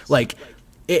less. Like,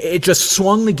 it just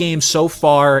swung the game so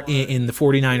far in the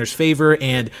 49ers' favor,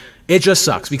 and it just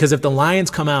sucks because if the Lions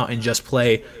come out and just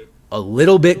play a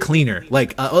little bit cleaner, I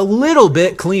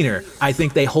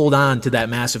think they hold on to that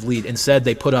massive lead. Instead,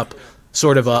 they put up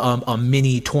sort of a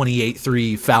mini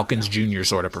 28-3 Falcons Jr.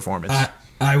 sort of performance.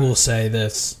 I will say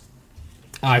this.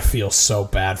 I feel so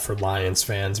bad for Lions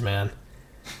fans, man.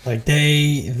 Like,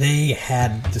 they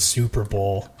had the Super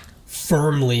Bowl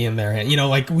firmly in their hand. You know,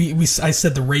 like I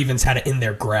said, the Ravens had it in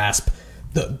their grasp.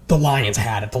 The Lions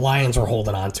had it. The Lions were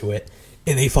holding on to it,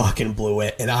 and they fucking blew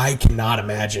it. And I cannot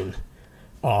imagine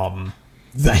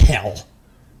the hell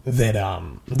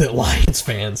that Lions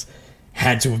fans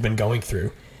had to have been going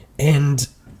through. And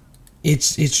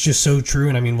it's just so true.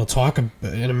 And I mean, we'll talk in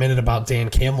a minute about Dan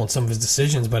Campbell and some of his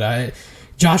decisions, but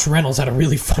Josh Reynolds had a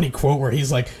really funny quote where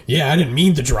he's like, "Yeah, I didn't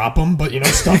mean to drop them, but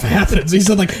stuff happens." He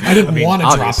said, like, "I didn't want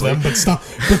to drop them, but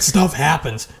stuff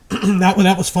happens."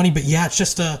 that was funny, but yeah, it's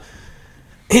just and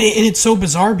it's so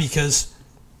bizarre because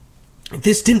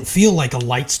this didn't feel like a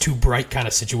lights too bright kind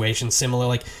of situation. Similar,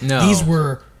 like these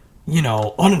were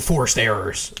unenforced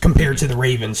errors compared to the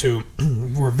Ravens, who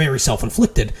were very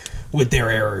self-inflicted with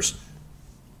their errors.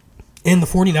 And the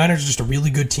 49ers are just a really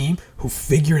good team who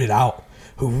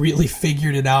really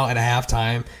figured it out at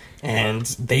halftime, and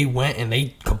they went and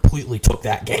they completely took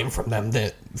that game from them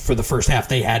that for the first half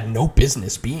they had no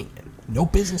business being in.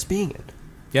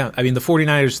 Yeah, I mean, the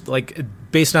 49ers, like,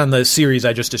 based on the series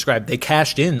I just described, they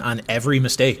cashed in on every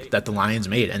mistake that the Lions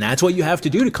made. And that's what you have to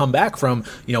do to come back from,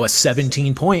 a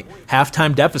 17-point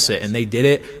halftime deficit. And they did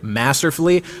it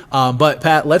masterfully. But,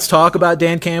 Pat, let's talk about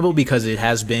Dan Campbell because it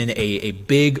has been a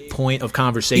big point of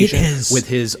conversation with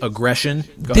his aggression.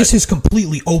 This has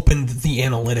completely opened the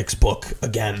analytics book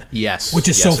again. Yes. Which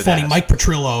is so funny. Mike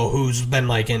Petrillo, who's been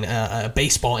like a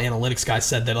baseball analytics guy,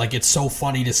 said that like it's so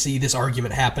funny to see this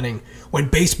argument happening when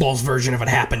baseball's version of it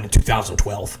happened in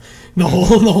 2012. The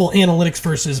whole analytics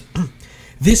versus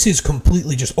this has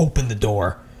completely just opened the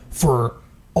door for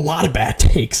a lot of bad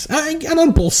takes, and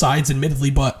on both sides,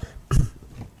 admittedly. But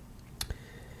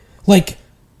like,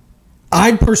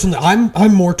 I'm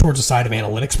more towards the side of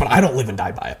analytics, but I don't live and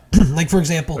die by it. Like, for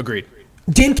example, agreed.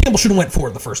 Dan Campbell should have went for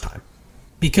it the first time.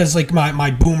 Because like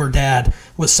my boomer dad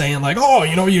was saying like, oh,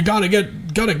 you gotta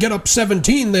get up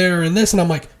 17 there and this, and I'm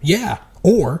like, yeah.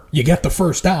 Or you get the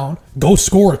first down, go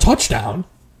score a touchdown.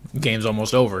 Game's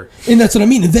almost over. And that's what I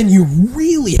mean. And then you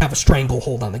really have a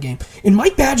stranglehold on the game. And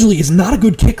Mike Badgley is not a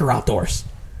good kicker outdoors.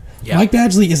 Yeah. Mike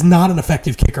Badgley is not an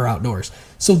effective kicker outdoors.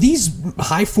 So these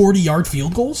high 40-yard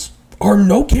field goals are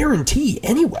no guarantee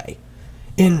anyway.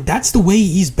 And that's the way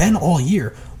he's been all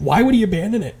year. Why would he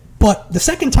abandon it? But the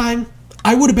second time,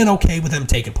 I would have been okay with him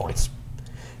taking points.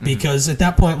 Because at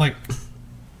that point, like,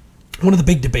 one of the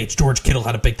big debates, George Kittle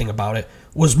had a big thing about it,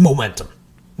 was momentum.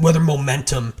 Whether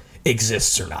momentum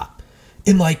exists or not.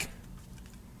 And, like,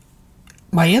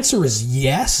 my answer is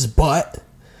yes, but,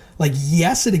 like,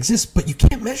 yes, it exists, but you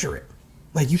can't measure it.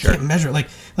 Like, you can't measure. Like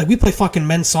we play fucking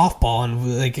men's softball,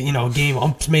 and, like, you know, a game,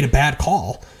 umps made a bad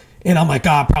call. And I'm like,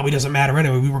 God, probably doesn't matter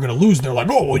anyway. We were going to lose. And they're like,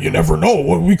 oh, well, you never know.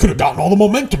 Well, we could have gotten all the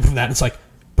momentum from that. And it's like,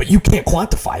 but you can't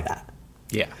quantify that.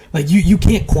 Yeah. Like, you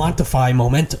can't quantify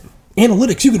momentum.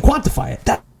 Analytics, you can quantify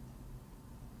it.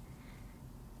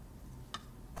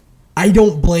 I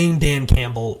don't blame Dan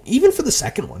Campbell, even for the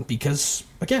second one, because,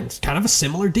 again, it's kind of a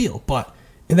similar deal. But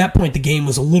at that point, the game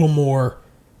was a little more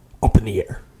up in the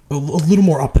air. A little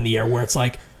more up in the air, where it's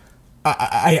like,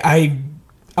 I'm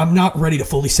not ready to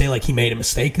fully say, like, he made a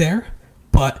mistake there.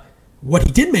 But what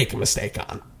he did make a mistake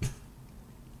on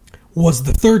was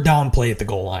the third down play at the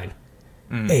goal line.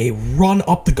 A run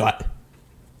up the gut,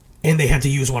 and they had to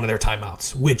use one of their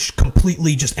timeouts, which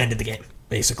completely just ended the game,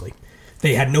 basically.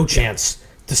 They had no chance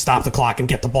to stop the clock and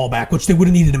get the ball back, which they would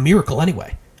have needed a miracle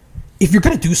anyway. If you're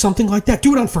going to do something like that,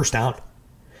 do it on first down.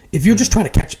 If you're just trying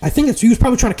to catch, I think he was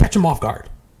probably trying to catch him off guard.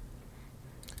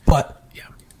 But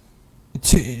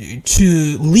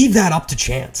to leave that up to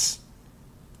chance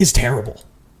is terrible.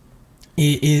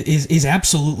 Is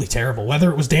absolutely terrible.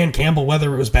 Whether it was Dan Campbell,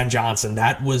 whether it was Ben Johnson,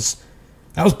 that was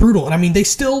brutal. And I mean, they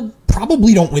still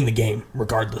probably don't win the game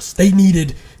regardless. They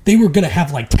were going to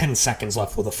have like 10 seconds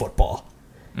left with a football,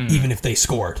 even if they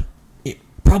scored. It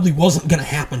probably wasn't going to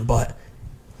happen, but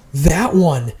that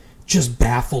one just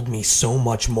baffled me so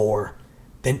much more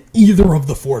than either of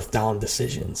the fourth down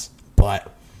decisions.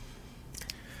 But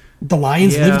the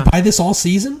Lions lived by this all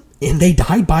season, and they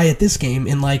died by it this game.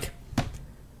 And, like,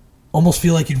 almost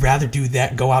feel like you'd rather do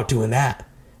that, go out doing that,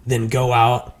 than go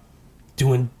out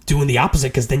doing the opposite,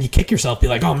 because then you kick yourself, be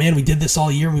like, oh man, we did this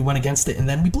all year and we went against it and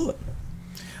then we blew it.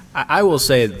 I will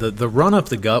say the run up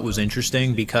the gut was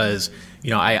interesting because,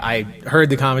 you know, I heard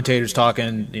the commentators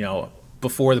talking, you know,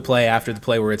 before the play, after the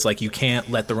play, where it's like you can't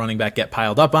let the running back get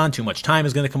piled up on, too much time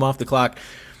is going to come off the clock.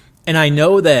 And I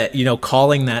know that, you know,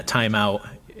 calling that timeout,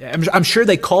 I'm sure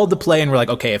they called the play and were like,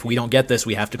 okay, if we don't get this,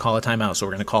 we have to call a timeout, so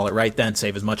we're going to call it right then,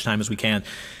 save as much time as we can.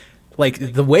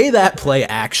 Like, the way that play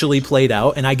actually played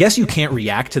out, and I guess you can't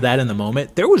react to that in the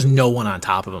moment, there was no one on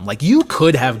top of him. Like, you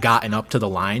could have gotten up to the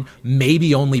line,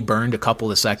 maybe only burned a couple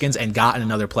of seconds, and gotten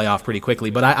another play off pretty quickly.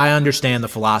 But I understand the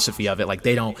philosophy of it. Like,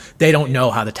 they don't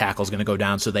know how the tackle's going to go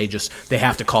down, so they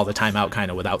have to call the timeout kind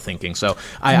of without thinking. So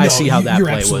I see how that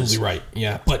play was. You're absolutely right.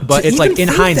 Yeah, but it's like in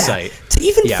hindsight.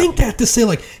 Think that, to say,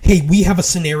 like, hey, we have a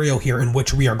scenario here in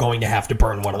which we are going to have to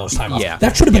burn one of those timeouts. Yeah.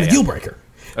 That should have been a deal breaker.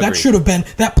 That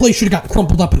play should have gotten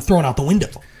crumpled up and thrown out the window.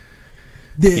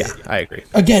 I agree.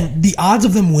 Again, the odds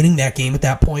of them winning that game at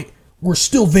that point were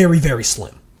still very, very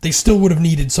slim. They still would have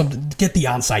needed something to get the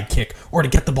onside kick or to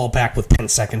get the ball back with 10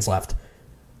 seconds left.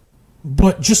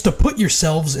 But just to put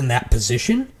yourselves in that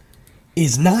position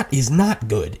is not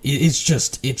good. It's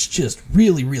just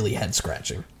really, really head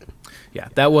scratching. Yeah,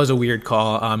 that was a weird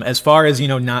call. As far as, you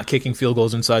know, not kicking field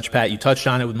goals and such, Pat, you touched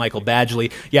on it with Michael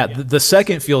Badgley. Yeah, the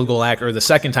second field goal or the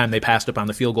second time they passed up on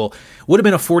the field goal would have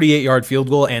been a 48-yard field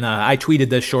goal, and I tweeted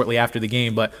this shortly after the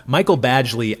game, but Michael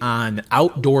Badgley on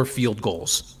outdoor field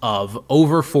goals of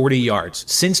over 40 yards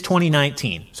since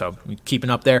 2019. So keeping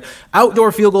up there.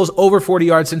 Outdoor field goals over 40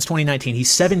 yards since 2019. He's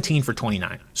 17 for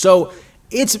 29. So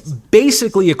it's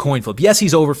basically a coin flip. Yes,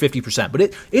 he's over 50%,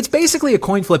 but it's basically a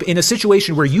coin flip in a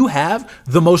situation where you have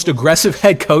the most aggressive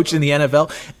head coach in the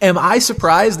NFL. Am I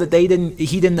surprised that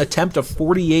he didn't attempt a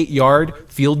 48-yard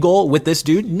field goal with this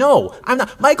dude? No, I'm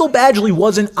not. Michael Badgley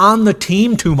wasn't on the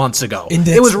team 2 months ago.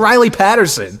 It was Riley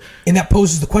Patterson. And that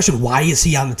poses the question, why is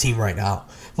he on the team right now?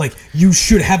 Like, you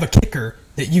should have a kicker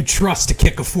that you trust to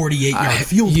kick a 48-yard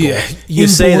field goal. Yeah, you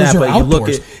say that, but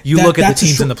you look at the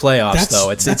teams in the playoffs, though.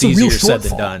 It's easier said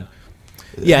than done.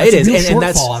 Yeah, it is. And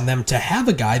that's a shortfall on them to have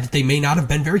a guy that they may not have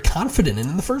been very confident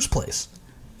in the first place.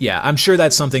 Yeah, I'm sure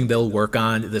that's something they'll work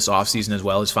on this offseason as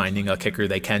well, as finding a kicker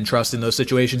they can trust in those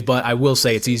situations. But I will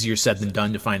say it's easier said than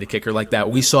done to find a kicker like that.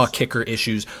 We saw kicker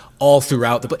issues all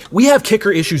throughout we have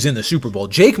kicker issues in the Super Bowl.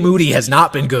 Jake Moody has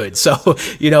not been good. So,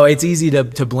 you know, it's easy to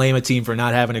blame a team for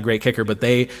not having a great kicker, but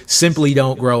they simply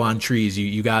don't grow on trees.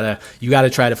 You gotta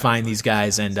try to find these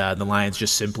guys, and the Lions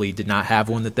just simply did not have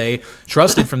one that they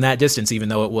trusted from that distance, even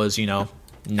though it was, you know,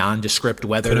 nondescript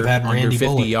weather under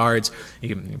 50 yards.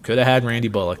 You could have had Randy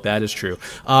Bullock. That is true.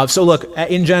 So look,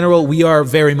 in general, we are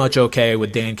very much okay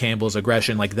with Dan Campbell's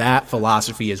aggression. Like, that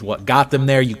philosophy is what got them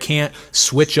there. You can't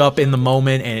switch up in the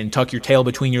moment and tuck your tail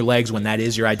between your legs when that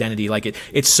is your identity. Like,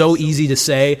 it's so easy to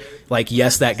say, like,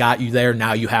 yes, that got you there.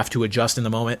 Now you have to adjust in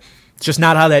the moment. It's just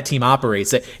not how that team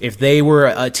operates. If they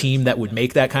were a team that would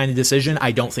make that kind of decision,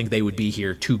 I don't think they would be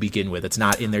here to begin with. It's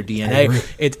not in their DNA.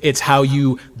 It's how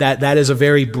that is a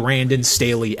very Brandon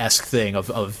Staley-esque thing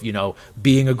of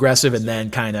being aggressive and then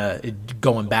kind of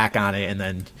going back on it, and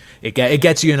then it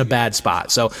gets you in a bad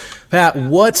spot. So, Pat,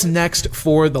 what's next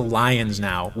for the Lions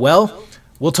now? Well,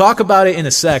 we'll talk about it in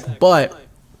a sec, but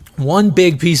one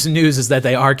big piece of news is that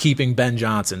they are keeping Ben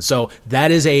Johnson. So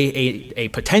that is a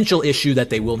potential issue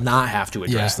that they will not have to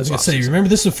address. I was going to say, remember,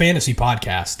 this is a fantasy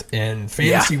podcast, and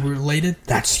fantasy related,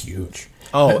 that's huge.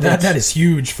 Oh, that is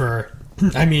huge for,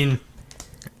 Jahmyr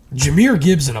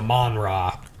Gibbs and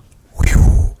Amon-Ra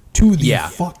to the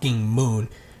fucking moon.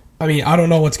 I mean, I don't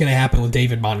know what's going to happen with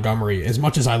David Montgomery. As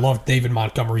much as I loved David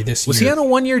Montgomery this year. Was he on a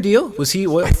one-year deal? Was he?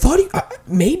 What? I thought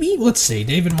maybe. Let's see.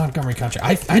 David Montgomery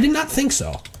contract. I did not think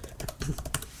so.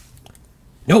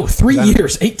 No, 3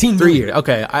 years, 18 million. 3 years.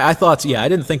 Okay, I thought. Yeah, I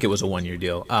didn't think it was a one-year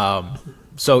deal.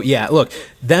 So, yeah, look,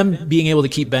 them being able to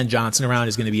keep Ben Johnson around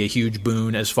is going to be a huge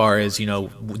boon as far as, the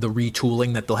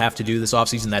retooling that they'll have to do this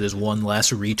offseason. That is one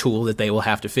less retool that they will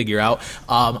have to figure out.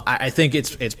 I think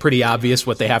it's pretty obvious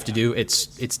what they have to do.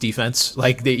 It's defense.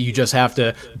 Like, you just have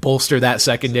to bolster that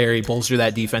secondary, bolster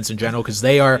that defense in general, because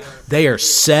they are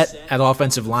set at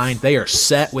offensive line. They are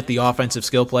set with the offensive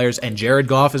skill players, and Jared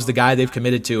Goff is the guy they've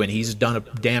committed to, and he's done a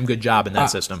damn good job in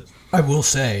that system. I will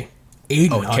say,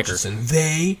 Aiden Hutchinson,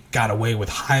 they got away with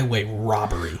highway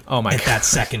robbery at that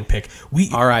second pick.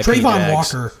 Trayvon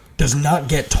Walker does not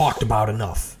get talked about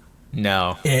enough.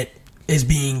 No. It is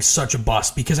being such a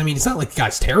bust because, it's not like the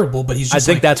guy's terrible, but he's just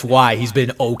I think that's why he's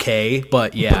been okay,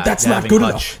 but yeah. But that's not good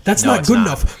enough. That's not good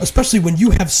enough, especially when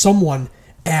you have someone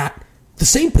at the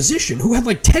same position who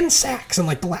had 10 sacks in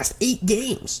the last 8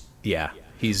 games. Yeah.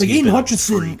 Aiden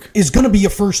Hutchinson is going to be a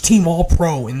first-team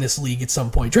All-Pro in this league at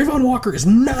some point. Trayvon Walker is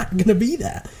not going to be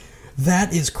that.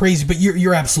 That is crazy, but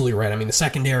you're absolutely right. The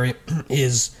secondary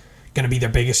is going to be their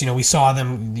biggest. We saw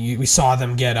them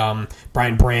get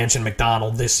Brian Branch and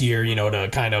McDonald this year, to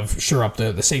kind of shore up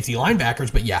the safety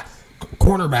linebackers. But yeah,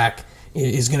 cornerback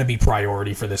is going to be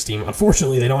priority for this team.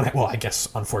 Unfortunately, they don't have, well, I guess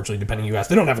unfortunately, depending who you ask,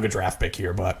 they don't have a good draft pick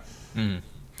here, but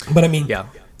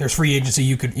there's free agency.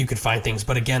 You could find things,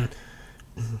 but again,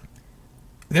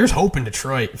 there's hope in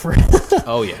Detroit for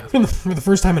oh yeah for the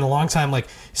first time in a long time.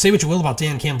 Say what you will about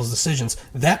Dan Campbell's decisions,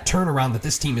 that turnaround that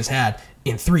this team has had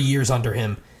in 3 years under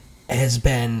him has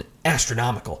been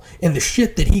astronomical. And the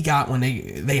shit that he got when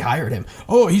they hired him,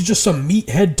 he's just some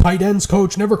meathead tight ends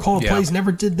coach, never called plays,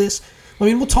 never did this.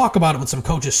 We'll talk about it with some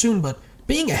coaches soon, but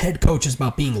being a head coach is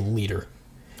about being a leader.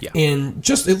 Yeah. And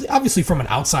just obviously from an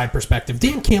outside perspective,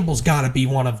 Dan Campbell's got to be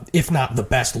one of, if not the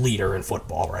best leader in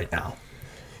football right now.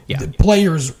 Yeah. The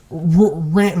players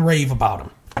rant and rave about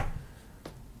him.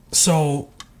 So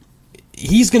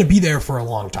he's going to be there for a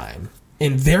long time,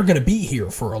 and they're going to be here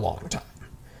for a long time.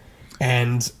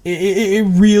 And it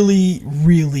really,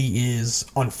 really is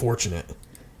unfortunate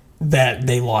that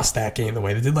they lost that game the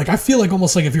way they did. I feel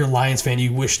almost if you're a Lions fan,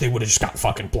 you wish they would have just got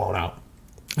fucking blown out.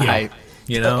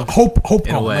 Hope.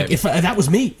 If that was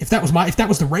me, if that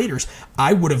was the Raiders,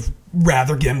 I would have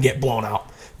rather them get blown out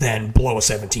than blow a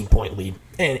 17-point lead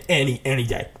any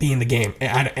day, be in the game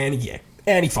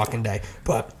any fucking day.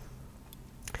 But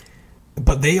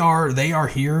they are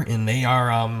here, and they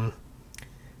are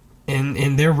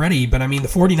and they're ready. But the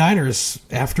 49ers,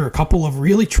 after a couple of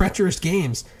really treacherous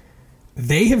games,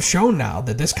 they have shown now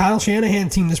that this Kyle Shanahan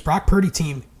team, this Brock Purdy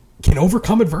team, can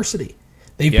overcome adversity.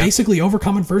 They've basically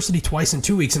overcome adversity twice in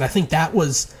 2 weeks, and I think that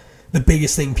was the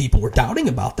biggest thing people were doubting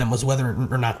about them, was whether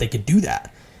or not they could do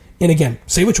that. And again,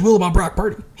 say what you will about Brock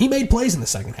Purdy. He made plays in the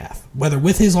second half. Whether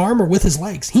with his arm or with his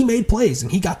legs, he made plays,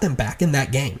 and he got them back in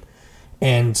that game.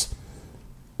 And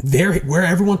they're where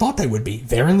everyone thought they would be.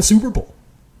 They're in the Super Bowl.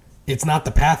 It's not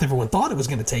the path everyone thought it was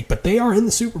going to take, but they are in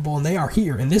the Super Bowl, and they are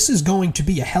here. And this is going to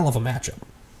be a hell of a matchup.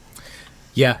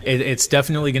 Yeah, it's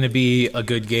definitely going to be a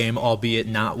good game, albeit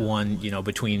not one,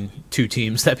 between two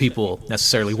teams that people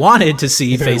necessarily wanted to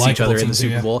see face each other in the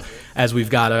Super Bowl, as we've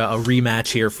got a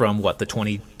rematch here from, the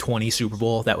 2020 Super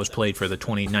Bowl that was played for the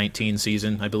 2019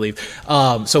 season, I believe.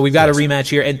 So we've got a rematch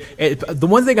here, and the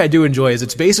one thing I do enjoy is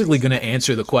it's basically going to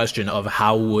answer the question of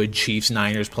how would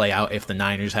Chiefs-Niners play out if the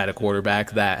Niners had a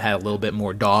quarterback that had a little bit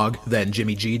more dog than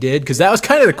Jimmy G did, because that was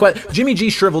kind of the question. Jimmy G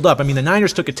shriveled up. The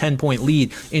Niners took a 10-point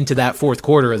lead into that fourth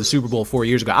quarter of the Super Bowl 4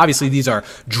 years ago. Obviously, these are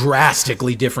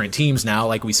drastically different teams now.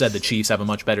 Like we said, the Chiefs have a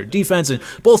much better defense, and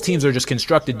both teams are just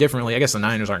constructed differently. I guess the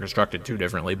Niners aren't constructed too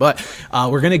differently, but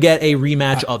we're going to get a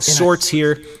rematch of sorts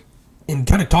here. And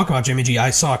kind of talk about Jimmy G, I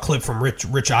saw a clip from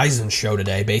Rich Eisen's show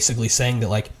today, basically saying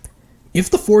that, if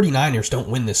the 49ers don't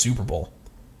win this Super Bowl,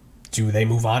 do they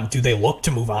move on? Do they look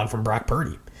to move on from Brock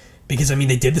Purdy? Because, I mean,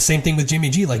 they did the same thing with Jimmy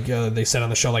G. Like they said on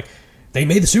the show, like, they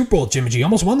made the Super Bowl. Jimmy G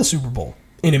almost won the Super Bowl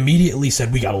and immediately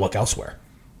said, we got to look elsewhere.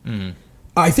 Mm.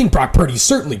 I think Brock Purdy's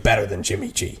certainly better than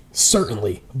Jimmy G.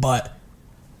 Certainly. But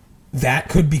that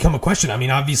could become a question. I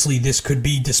mean, obviously, this could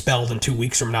be dispelled in 2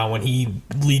 weeks from now when he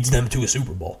leads them to a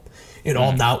Super Bowl. And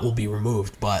all doubt will be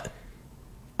removed. But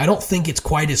I don't think it's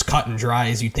quite as cut and dry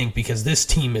as you think because this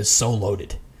team is so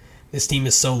loaded. This team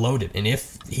is so loaded. And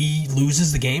if he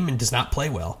loses the game and does not play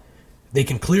well, they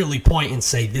can clearly point and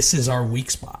say, this is our weak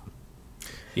spot.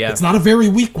 Yeah. It's not a very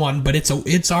weak one, but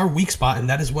it's our weak spot, and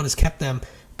that is what has kept them,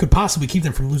 could possibly keep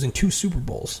them from losing 2 Super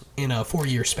Bowls in a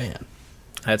 4-year span.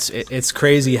 It's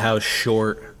crazy how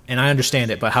short, and I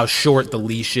understand it, but how short the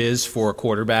leash is for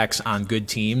quarterbacks on good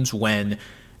teams when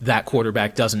that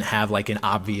quarterback doesn't have like an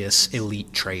obvious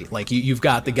elite trait. Like you've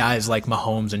got the guys like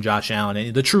Mahomes and Josh Allen,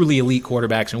 and the truly elite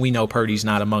quarterbacks, and we know Purdy's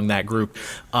not among that group.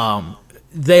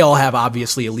 They all have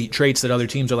obviously elite traits that other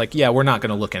teams are like, yeah, we're not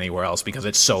going to look anywhere else because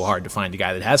it's so hard to find a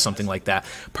guy that has something like that.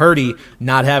 Purdy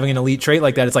not having an elite trait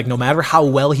like that, it's like no matter how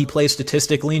well he plays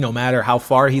statistically, no matter how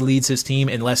far he leads his team,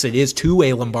 unless it is to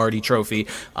a Lombardi trophy,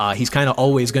 he's kind of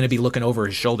always going to be looking over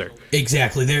his shoulder.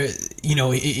 Exactly.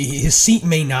 His seat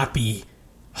may not be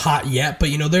hot yet, but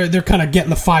they're kind of getting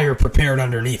the fire prepared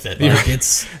underneath it. Like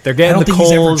they're getting the coals.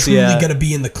 I don't think he's ever truly going to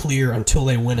be in the clear until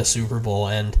they win a Super Bowl.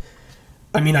 And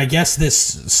I mean, I guess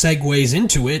this segues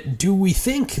into it. Do we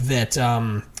think that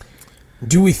the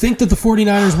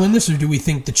 49ers win this, or do we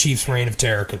think the Chiefs' reign of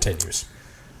terror continues?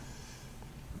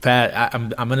 Pat,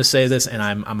 I'm going to say this, and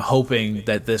I'm hoping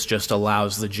that this just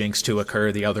allows the jinx to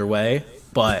occur the other way,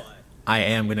 but I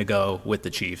am going to go with the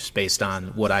Chiefs based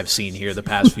on what I've seen here the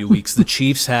past few weeks. The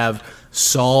Chiefs have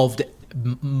solved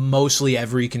mostly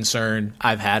every concern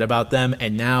I've had about them,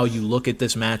 and now you look at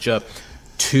this matchup,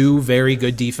 2 very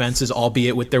good defenses,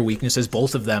 albeit with their weaknesses,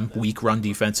 both of them weak run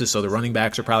defenses, so the running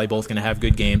backs are probably both going to have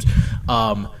good games.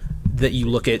 That you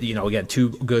look at, again, 2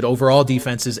 good overall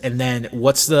defenses, and then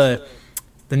the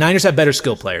Niners have better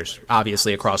skill players,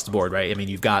 obviously, across the board, right? I mean,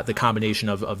 you've got the combination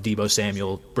of Deebo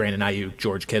Samuel, Brandon Ayuk,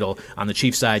 George Kittle. On the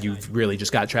Chiefs side, you've really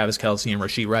just got Travis Kelce and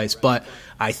Rashee Rice, but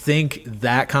I think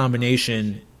that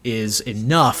combination is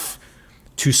enough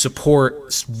to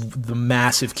support the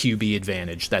massive QB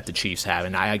advantage that the Chiefs have.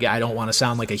 And I don't want to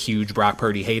sound like a huge Brock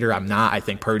Purdy hater. I'm not. I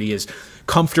think Purdy is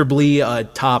comfortably a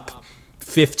top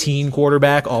 15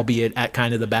 quarterback, albeit at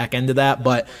kind of the back end of that.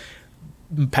 But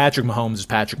Patrick Mahomes is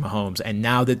Patrick Mahomes. And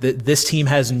now that this team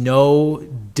has no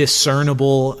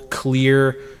discernible,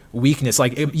 clear weakness.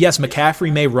 Like, yes,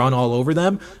 McCaffrey may run all over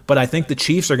them, but I think the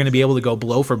Chiefs are going to be able to go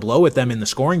blow for blow with them in the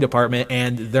scoring department,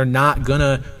 and they're not going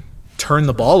to turn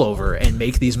the ball over and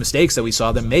make these mistakes that we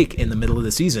saw them make in the middle of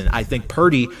the season. I think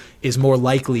Purdy is more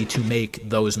likely to make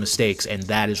those mistakes, and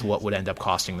that is what would end up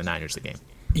costing the Niners the game.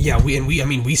 Yeah,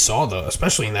 we saw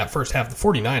especially in that first half, the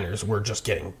 49ers were just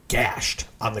getting gashed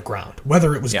on the ground.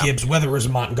 Whether it was Gibbs, whether it was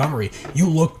Montgomery, you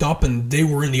looked up and they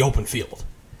were in the open field.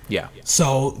 Yeah.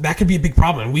 So that could be a big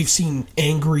problem. And we've seen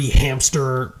angry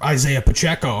hamster Isaiah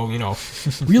Pacheco,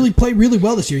 really play really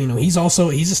well this year. He's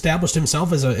established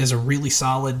himself as a really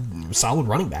solid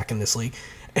running back in this league.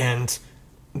 And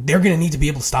they're going to need to be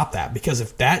able to stop that, because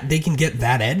if they can get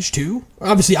that edge too.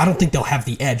 Obviously, I don't think they'll have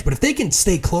the edge, but if they can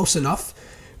stay close enough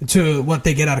to what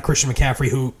they get out of Christian McCaffrey,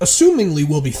 who assumingly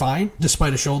will be fine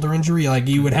despite a shoulder injury, like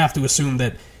you would have to assume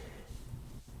that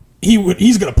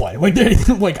he's going to play.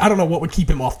 Like I don't know what would keep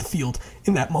him off the field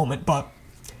in that moment, but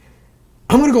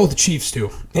I'm going to go with the Chiefs too.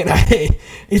 And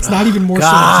it's not even more so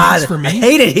a jinx for me. I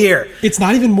hate it here. It's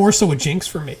not even more so a jinx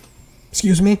for me.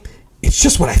 Excuse me. It's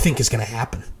just what I think is going to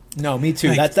happen. No, me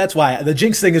too. That's why the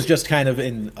jinx thing is just kind of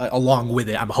along with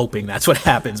it. I'm hoping that's what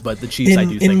happens, but the Chiefs, I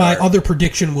do think. My other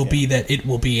prediction will be that it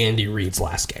will be Andy Reid's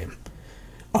last game.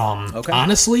 Okay.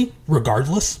 Honestly,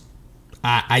 regardless,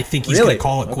 I think he's going to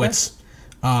call it quits.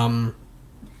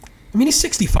 He's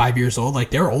 65 years old.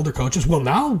 Like, there are older coaches. Well,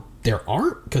 now there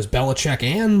aren't, because Belichick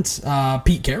and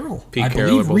Pete Carroll.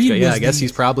 I guess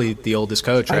he's probably the oldest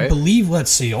coach, right? I believe.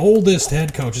 Let's see, oldest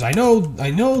head coaches. I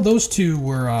know those two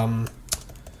were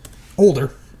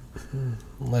older.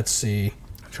 Let's see.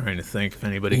 I'm trying to think if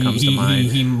anybody comes to mind.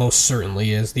 He most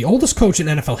certainly is. The oldest coach in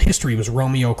NFL history was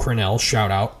Romeo Crennel.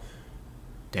 Shout out.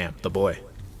 Damn, the boy.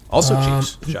 Also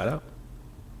Chiefs. Shout out.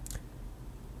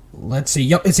 Let's see.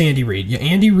 Yep, it's Andy Reid. Yeah,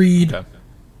 Andy Reid. Okay.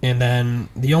 And then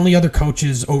the only other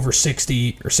coaches over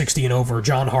 60 or 60 and over,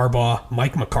 John Harbaugh,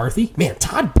 Mike McCarthy. Man,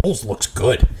 Todd Bowles looks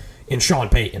good. And Sean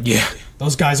Payton. Yeah.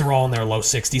 Those guys are all in their low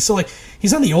 60s. So,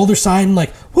 he's on the older side, and,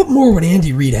 what more would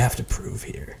Andy Reid have to prove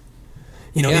here?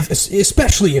 You know,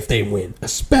 especially if they win.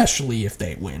 Especially if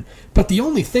they win. But the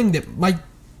only thing that might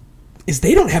is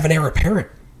they don't have an heir apparent.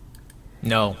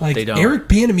 No, like, they don't. Eric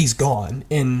Bieniemy's gone,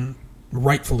 and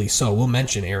rightfully so. We'll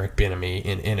mention Eric Bieniemy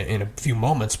in a few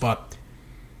moments, but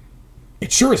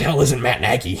it sure as hell isn't Matt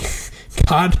Nagy.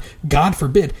 God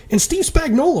forbid. And Steve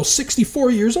Spagnuolo's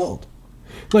 64 years old.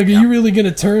 Like, are you really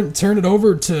going to turn it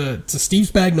over to Steve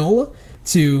Spagnuolo?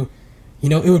 To, you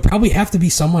know, it would probably have to be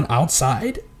someone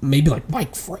outside, maybe like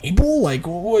Mike Vrabel. Like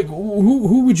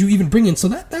who would you even bring in? So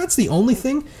that's the only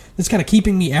thing that's kind of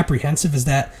keeping me apprehensive, is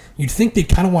that you'd think they'd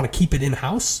kind of want to keep it in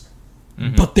house,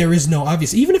 but there is no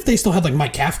obvious. Even if they still had like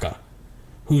Mike Kafka,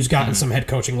 who's gotten some head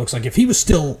coaching, looks like if he was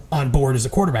still on board as a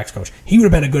quarterbacks coach, he would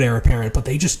have been a good heir apparent. But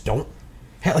they just don't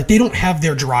they don't have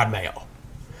their Gerard Mayo,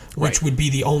 which would be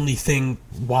the only thing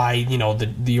why, you know,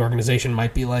 the organization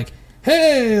might be like,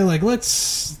 hey, like, let's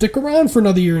stick around for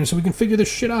another year and so we can figure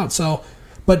this shit out. So,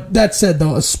 but that said,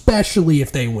 though, especially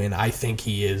if they win, I think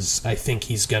he's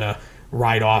gonna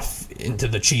ride off into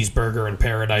the cheeseburger and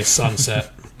paradise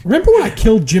sunset. Remember when I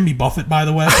killed Jimmy Buffett, by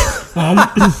the way?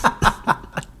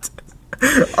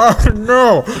 Oh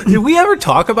no! Did we ever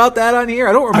talk about that on here?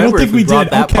 I don't remember. I don't think we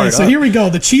did. Okay, so here we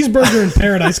go. The cheeseburger in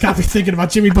paradise got me thinking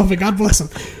about Jimmy Buffett. God bless him.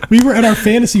 We were at our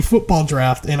fantasy football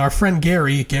draft, and our friend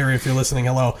Gary, if you're listening,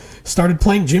 hello, started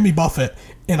playing Jimmy Buffett,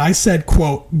 and I said,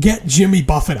 "quote Get Jimmy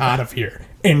Buffett out of here."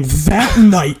 And that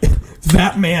night,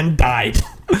 that man died.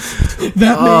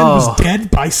 That man was dead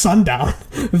by sundown.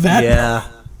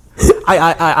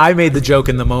 I made the joke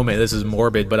in the moment. This is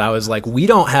morbid, but I was like, we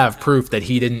don't have proof that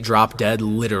he didn't drop dead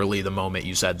literally the moment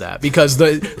you said that, because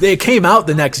they came out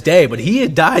the next day, but he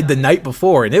had died the night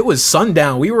before, and it was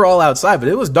sundown. We were all outside, but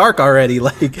it was dark already.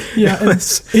 Like, yeah.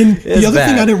 The other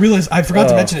thing I didn't realize, I forgot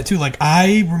to mention it too. Like,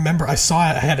 I remember I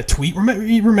had a tweet.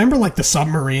 Remember like the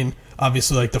submarine?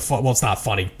 Obviously, like it's not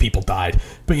funny. People died,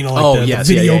 but you know, like the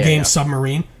video game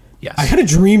submarine. Yes. I had a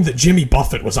dream that Jimmy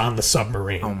Buffett was on the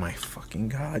submarine. Oh my fucking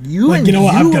god! You know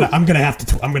what? I'm gonna have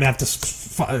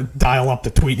to dial up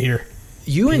the tweet here.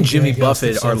 You PJ and Jimmy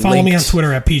Buffett are follow me on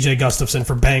Twitter at PJ Gustafson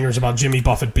for bangers about Jimmy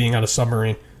Buffett being on a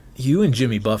submarine. You and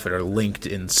Jimmy Buffett are linked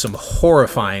in some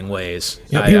horrifying ways.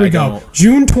 Yep, here we go.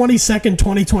 June 22nd,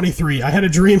 2023. I had a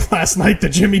dream last night that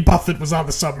Jimmy Buffett was on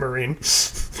the submarine.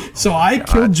 So I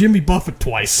killed Jimmy Buffett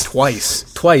twice. Twice.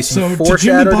 So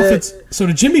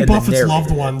to Jimmy Buffett's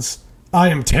loved ones, I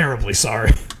am terribly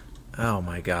sorry. Oh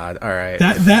my god! All right,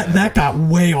 that got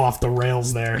way off the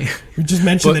rails there. You just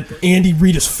mentioned that Andy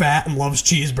Reid is fat and loves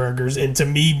cheeseburgers, and to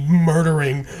me,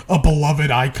 murdering a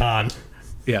beloved icon.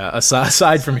 Yeah,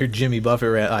 aside from your Jimmy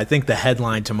Buffett rant, I think the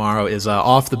headline tomorrow is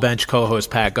off the bench co-host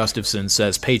Pat Gustafson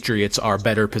says Patriots are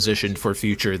better positioned for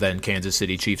future than Kansas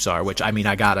City Chiefs are, which, I mean,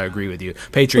 I gotta agree with you.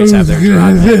 Patriots have their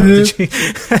drive.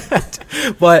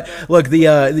 But look,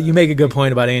 you make a good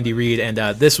point about Andy Reid, and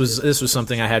this was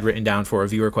something I had written down for a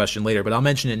viewer question later, but I'll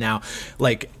mention it now.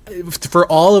 Like, for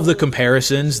all of the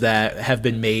comparisons that have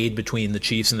been made between the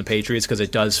Chiefs and the Patriots, because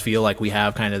it does feel like we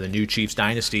have kind of the new Chiefs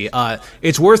dynasty,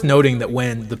 it's worth noting that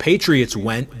when the Patriots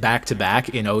went back-to-back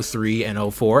in 03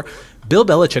 and 04, Bill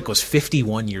Belichick was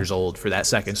 51 years old for that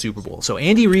second Super Bowl. So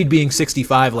Andy Reid being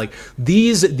 65, like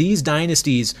these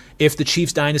dynasties, if the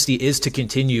Chiefs dynasty is to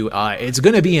continue, it's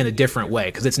going to be in a different way,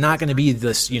 because it's not going to be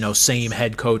this, same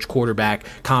head coach quarterback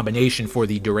combination for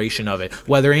the duration of it.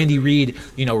 Whether Andy Reid,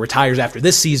 retires after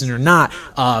this season or not,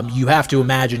 you have to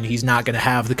imagine he's not going to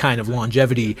have the kind of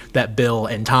longevity that Bill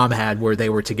and Tom had, where they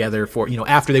were together for,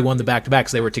 after they won the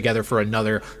back-to-backs, they were together for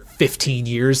another 15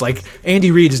 years. Like,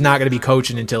 Andy Reid is not going to be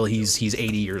coaching until he's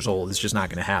 80 years old. It's just not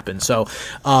going to happen. So,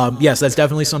 yes, that's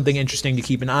definitely something interesting to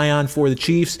keep an eye on for the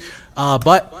Chiefs.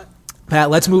 But Pat,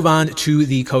 let's move on to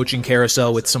the coaching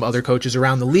carousel with some other coaches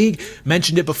around the league.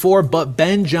 Mentioned it before, but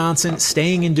Ben Johnson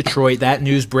staying in Detroit. That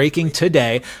news breaking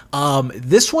today.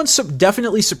 This one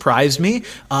definitely surprised me.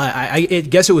 I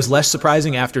guess it was less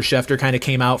surprising after Schefter kind of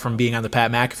came out from being on the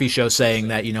Pat McAfee show saying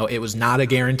that, it was not a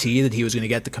guarantee that he was going to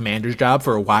get the Commander's job.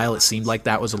 For a while, it seemed like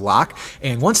that was a lock.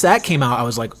 And once that came out, I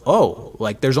was like, oh,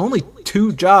 like there's only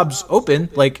 2 jobs open.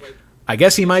 Like, I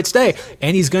guess he might stay,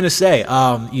 and he's going to stay.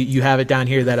 You have it down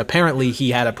here that apparently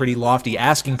he had a pretty lofty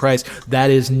asking price. That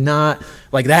is not,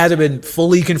 like, that hasn't been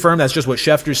fully confirmed. That's just what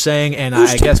Schefter's saying, and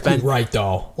I guess Ben... right,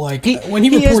 though. Like, when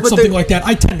he reports something like that,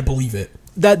 I tend to believe it.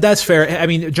 That's fair. I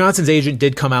mean, Johnson's agent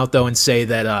did come out, though, and say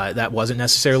that that wasn't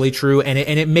necessarily true, and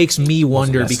it makes me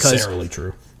wonder because... necessarily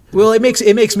true. Well, it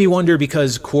makes me wonder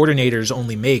because coordinators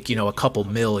only make, a couple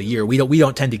mil a year. We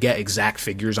don't tend to get exact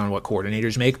figures on what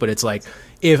coordinators make, but it's like,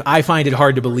 if I find it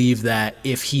hard to believe that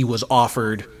if he was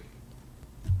offered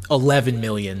 $11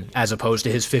 million as opposed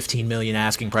to his $15 million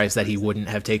asking price that he wouldn't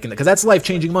have taken, because that's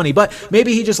life-changing money. But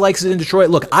maybe he just likes it in Detroit.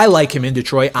 Look, I like him in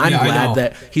Detroit. I'm glad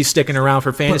that he's sticking around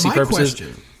for fantasy purposes.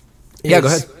 Go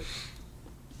ahead.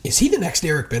 Is he the next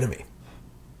Eric Bieniemy?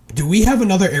 Do we have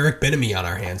another Eric Bieniemy on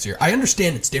our hands here? I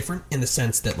understand it's different in the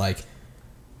sense that, like,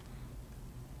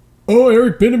 oh,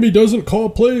 Eric Bieniemy doesn't call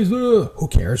plays. Who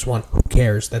cares? Who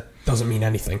cares? That doesn't mean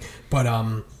anything.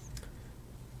 But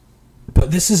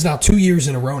this is now 2 years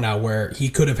in a row now where he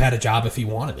could have had a job if he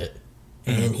wanted it,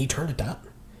 and he turned it down.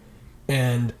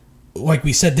 And like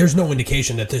we said, there's no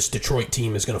indication that this Detroit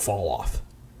team is going to fall off.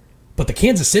 But the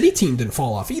Kansas City team didn't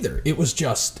fall off either. It was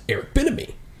just Eric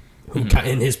Bieniemy, who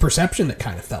in his perception, that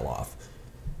kind of fell off.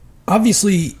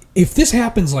 Obviously, if this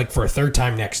happens like for a third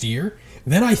time next year,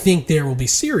 then I think there will be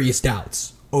serious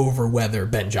doubts over whether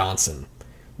Ben Johnson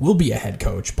will be a head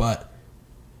coach. But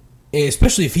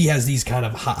especially if he has these kind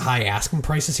of high asking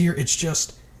prices here, it's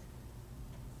just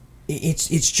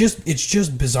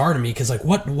bizarre to me, because like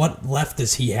what left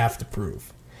does he have to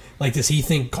prove? Like, does he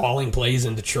think calling plays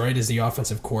in Detroit as the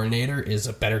offensive coordinator is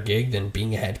a better gig than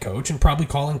being a head coach and probably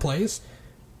calling plays?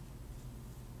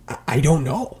 I don't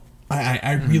know.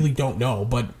 I really don't know.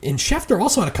 But and Schefter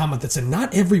also had a comment that said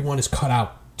not everyone is cut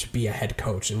out to be a head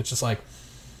coach, and it's just like,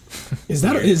 was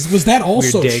that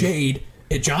also shade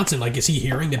at Johnson? Like, is he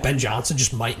hearing that Ben Johnson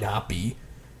just might not be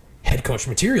head coach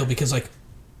material? Because like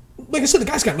I said, the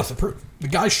guy's got nothing to prove. The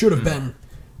guy should have been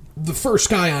the first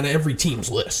guy on every team's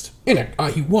list, and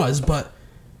he was. But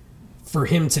for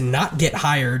him to not get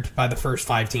hired by the first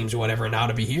 5 teams or whatever, and now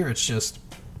to be here, it's just.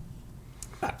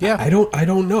 Yeah, I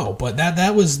don't know, but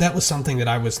that was something that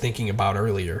I was thinking about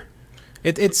earlier.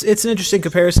 It's an interesting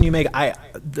comparison you make.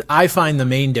 I find the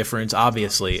main difference,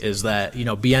 obviously, is that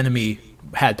Bieniemy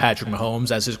had Patrick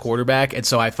Mahomes as his quarterback, and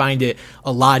so I find it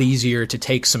a lot easier to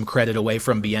take some credit away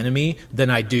from Bieniemy than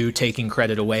I do taking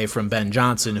credit away from Ben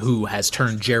Johnson, who has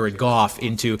turned Jared Goff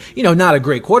into, not a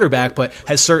great quarterback, but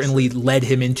has certainly led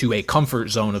him into a comfort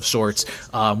zone of sorts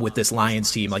with this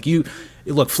Lions team. Like,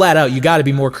 look, flat out, you got to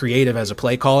be more creative as a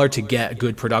play caller to get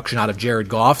good production out of Jared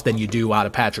Goff than you do out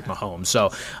of Patrick Mahomes.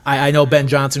 So I know Ben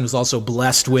Johnson was also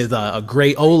blessed with a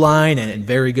great O-line and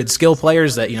very good skill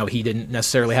players that, he didn't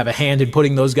necessarily have a hand in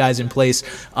putting those guys in place.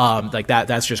 Like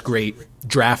that's just great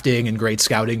drafting and great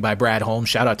scouting by Brad Holmes.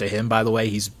 Shout out to him, by the way.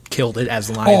 He's killed it as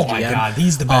the Lions GM. Oh, my God.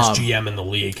 He's the best GM in the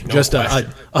league. No just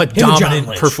a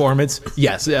dominant performance.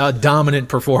 Yes, a dominant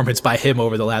performance by him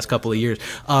over the last couple of years.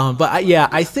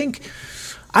 I think...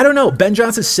 I don't know. Ben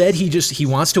Johnson said he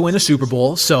wants to win a Super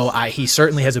Bowl, so he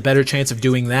certainly has a better chance of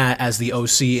doing that as the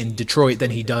OC in Detroit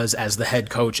than he does as the head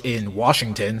coach in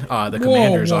Washington. The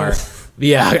Commanders are,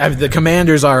 the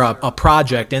Commanders are a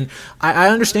project, and I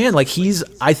understand. Like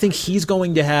I think he's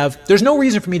going to have. There's no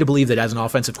reason for me to believe that as an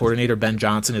offensive coordinator, Ben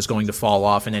Johnson is going to fall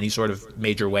off in any sort of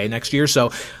major way next year.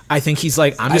 So I think he's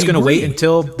like, I'm just going to wait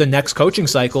until the next coaching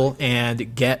cycle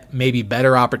and get maybe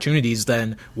better opportunities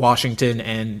than Washington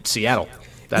and Seattle.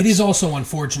 It is also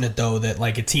unfortunate, though, that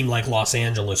like a team like Los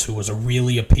Angeles, who was a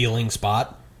really appealing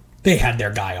spot, they had their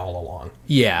guy all along.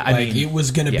 Yeah, I mean, it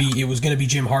was gonna be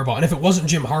Jim Harbaugh, and if it wasn't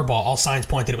Jim Harbaugh, all signs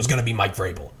point that it was gonna be Mike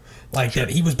Vrabel. Like that,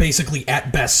 he was basically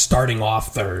at best starting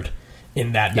off third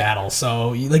in that battle. So,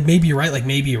 like maybe you're right, like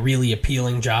maybe a really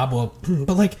appealing job. Well,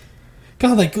 but like,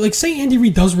 God, like say Andy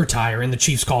Reid does retire and the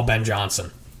Chiefs call Ben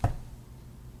Johnson.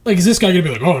 Like, is this guy going to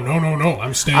be like, oh, no,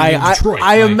 I'm staying in Detroit?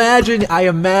 I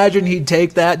imagine he'd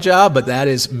take that job, but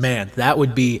that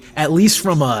would be, at least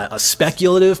from a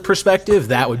speculative perspective,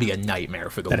 that would be a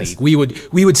nightmare for the league. We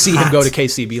would see him go to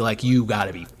KC, be like, you got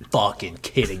to be fucking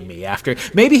kidding me. After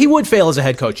maybe he would fail as a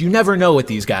head coach. You never know with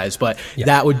these guys, but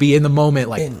that would be in the moment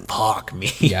like, fuck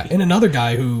me. Yeah, and another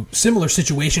guy who, similar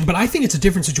situation, but I think it's a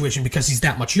different situation because he's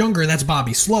that much younger, that's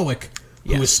Bobby Slowick,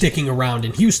 who is sticking around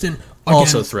in Houston. Again,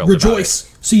 also thrilled rejoice.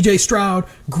 CJ Stroud,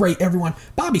 great, everyone.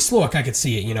 Bobby Slowick, I could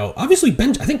see it. Obviously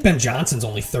I think Ben Johnson's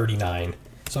only 39,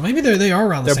 so maybe they are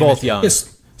around the same. They're both young.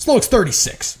 Yes, Slowick's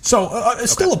 36, so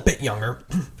still a bit younger.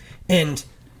 And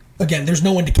again, there's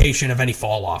no indication of any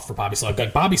fall off for Bobby Slowick.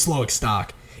 Like Bobby Slowick's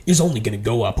stock is only going to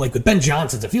go up. Like with Ben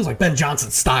Johnson's, it feels like Ben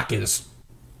Johnson's stock is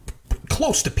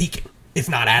close to peaking, if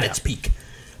not at its peak.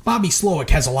 Bobby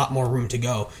Slowick has a lot more room to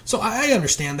go. So I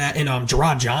understand that. And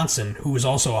Gerard Johnson, who is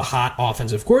also a hot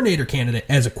offensive coordinator candidate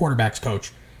as a quarterback's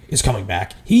coach, is coming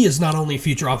back. He is not only a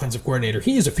future offensive coordinator,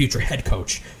 he is a future head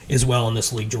coach as well in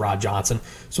this league, Gerard Johnson.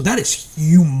 So that is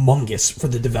humongous for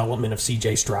the development of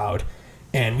CJ Stroud.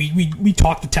 And we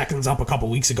talked the Texans up a couple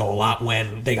weeks ago a lot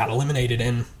when they got eliminated,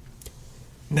 and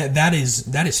that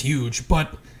is huge.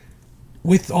 But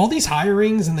with all these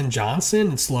hirings and then Johnson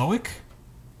and Slowick,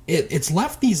 it's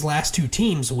left these last two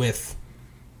teams with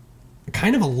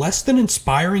kind of a less than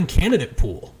inspiring candidate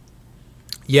pool.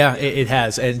 Yeah, it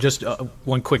has. And just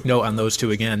one quick note on those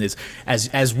two again is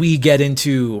as we get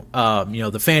into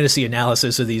the fantasy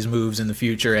analysis of these moves in the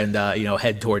future and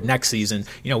head toward next season,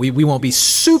 we won't be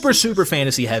super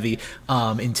fantasy heavy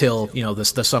until the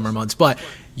summer months. But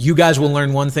you guys will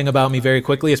learn one thing about me very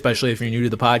quickly, especially if you're new to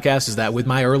the podcast, is that with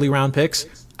my early round picks,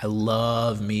 I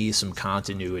love me some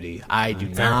continuity. I do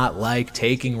not like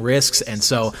taking risks, and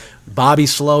so Bobby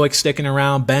Slowick sticking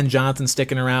around, Ben Johnson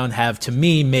sticking around have, to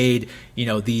me, made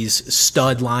these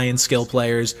stud Lions skill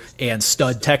players and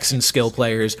stud Texan skill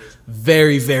players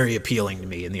very, very appealing to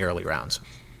me in the early rounds.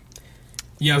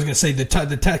 Yeah, I was going to say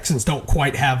the Texans don't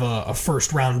quite have a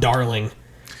first-round darling.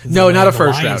 No, not a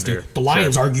first-rounder. The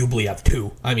Lions arguably have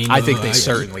two. I mean, I think they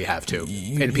certainly have two.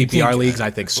 In PPR leagues, I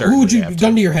think certainly who would you, have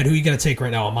gun to your head, who are you going to take right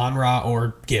now, Amon-Ra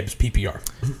or Gibbs, PPR?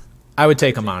 I would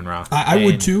take Amon-Ra. I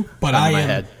would too, but I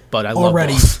am but I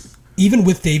already, love both. Even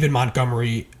with David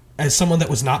Montgomery, as someone that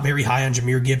was not very high on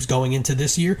Jahmyr Gibbs going into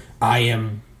this year, I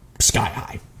am sky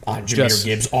high on Jahmyr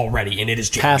Gibbs already, and it is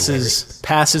January.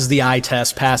 Passes the eye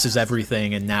test, passes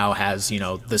everything, and now has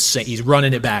he's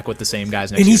running it back with the same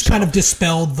guys next year. And he's kind of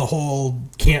dispelled the whole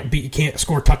can't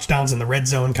score touchdowns in the red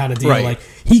zone kind of deal. Right. Like,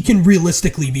 he can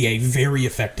realistically be a very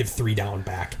effective 3-down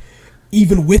back,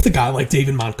 even with a guy like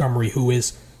David Montgomery, who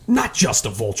is not just a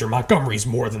vulture. Montgomery's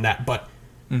more than that, but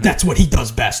that's what he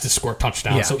does best, is score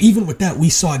touchdowns. Yeah. So even with that, we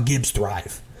saw Gibbs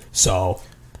thrive. So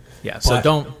yeah, so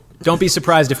don't be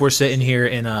surprised if we're sitting here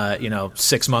in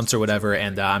 6 months or whatever,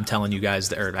 and I'm telling you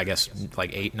guys, or I guess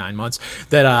like 8-9 months,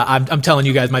 that I'm telling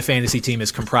you guys my fantasy team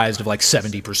is comprised of like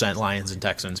 70% Lions and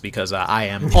Texans, because I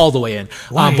am all the way in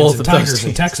on both of those Tigers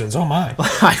and Texans. Oh my!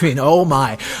 I mean, oh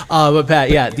my! But Pat,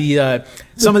 yeah,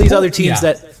 some of these other teams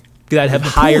that have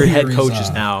hired head coaches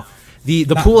now. The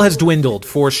pool has dwindled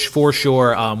for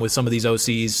sure with some of these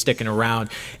OCs sticking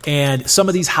around. And some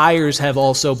of these hires have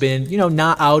also been,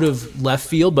 not out of left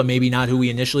field, but maybe not who we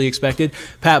initially expected.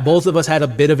 Pat, both of us had a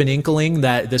bit of an inkling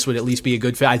that this would at least be a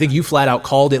good fit. I think you flat out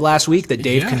called it last week that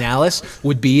Dave Canales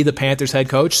would be the Panthers head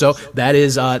coach. So that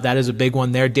is a big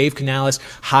one there. Dave Canales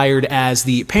hired as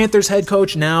the Panthers head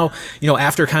coach now,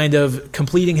 after kind of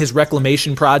completing his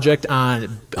reclamation project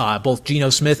on both Geno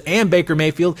Smith and Baker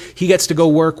Mayfield, he gets to go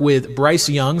work with Bryce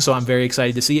Young, so I'm very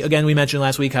excited to see. Again, we mentioned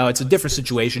last week how it's a different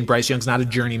situation. Bryce Young's not a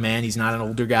journeyman. He's not an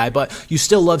older guy, but you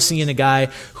still love seeing a guy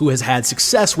who has had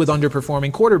success with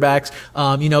underperforming quarterbacks,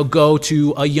 go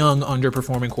to a young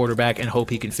underperforming quarterback and hope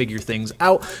he can figure things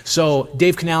out. So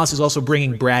Dave Canales is also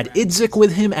bringing Brad Idzik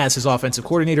with him as his offensive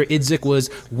coordinator. Idzik was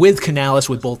with Canales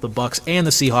with both the Bucs and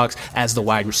the Seahawks as the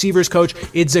wide receivers coach.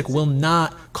 Idzik will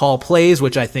not call plays,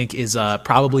 which I think is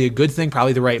probably a good thing,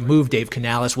 probably the right move. Dave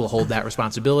Canales will hold that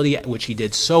responsibility, which he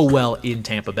did so well in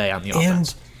Tampa Bay on the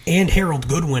offense. And Harold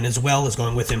Goodwin as well is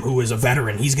going with him, who is a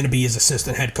veteran. He's going to be his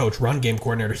assistant head coach, run game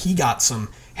coordinator. He got some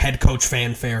head coach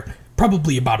fanfare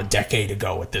probably about a decade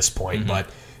ago at this point. But,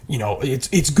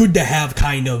 it's good to have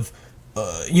kind of,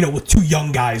 with two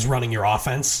young guys running your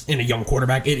offense and a young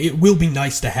quarterback. It will be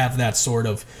nice to have that sort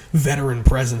of veteran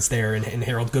presence there in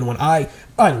Harold Goodwin. I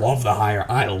love the hire.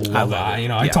 I love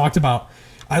it. I talked about,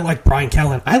 I like Brian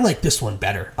Callahan. I like this one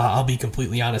better. I'll be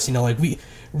completely honest.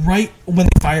 Right when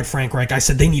they fired Frank Reich, I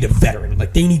said they need a veteran.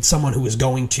 Like, they need someone who is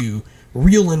going to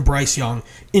reel in Bryce Young.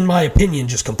 In my opinion,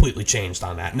 just completely changed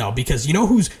on that. No, because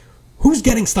who's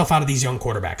getting stuff out of these young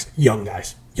quarterbacks? Young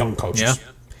guys, young coaches.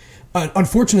 Yeah.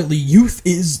 Unfortunately, youth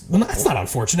is, well, it's not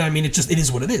unfortunate. I mean, it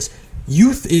is what it is.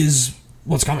 Youth is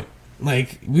what's coming.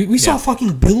 Like, we saw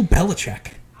fucking Bill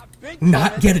Belichick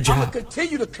not get a job. I'm going to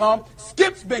continue to come.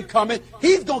 Skip's been coming.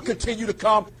 He's going to continue to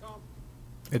come.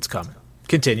 It's coming.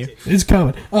 Continue. It's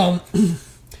coming.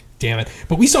 Damn it.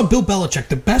 But we saw Bill Belichick,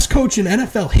 the best coach in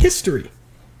NFL history.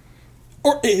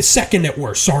 Or second at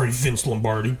worst. Sorry, Vince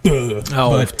Lombardi.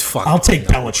 But fuck. I'll take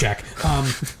Belichick.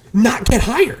 Not get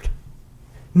hired.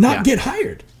 Get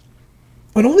hired.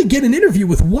 But only get an interview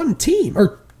with one team.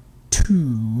 Or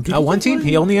two. One team?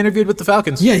 He only interviewed with the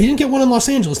Falcons. Yeah, he didn't get one in Los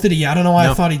Angeles, did he? I don't know why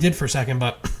I thought he did for a second,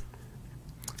 but...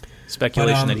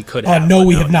 Speculation that he could have. No,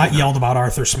 we have not yelled about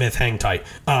Arthur Smith. Hang tight.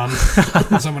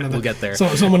 We'll get there. So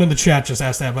someone in the chat just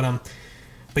asked that,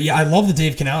 but yeah, I love the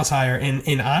Dave Canales hire,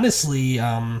 and honestly,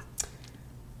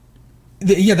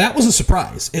 that was a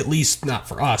surprise. At least not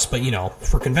for us, but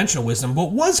for conventional wisdom.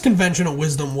 What was conventional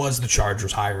wisdom was the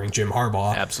Chargers hiring Jim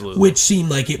Harbaugh, absolutely, which seemed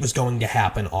like it was going to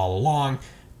happen all along.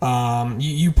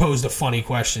 You posed a funny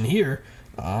question here.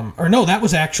 Or no, that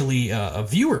was actually a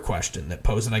viewer question that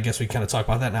posed, and I guess we kind of talk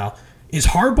about that now. Is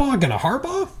Harbaugh going to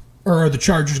Harbaugh, or are the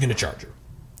Chargers going to Charger?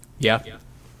 Yeah.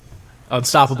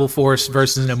 unstoppable force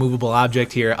versus an immovable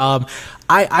object here.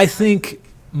 I think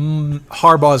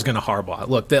Harbaugh is going to Harbaugh.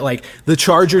 Look, that like the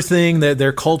Charger thing,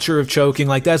 their culture of choking,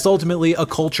 like that's ultimately a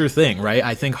culture thing, right?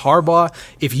 I think Harbaugh,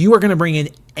 if you are going to bring in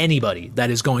anybody that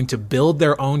is going to build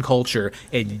their own culture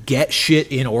and get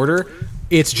shit in order,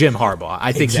 it's Jim Harbaugh.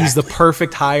 I think he's the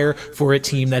perfect hire for a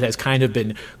team that has kind of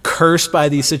been cursed by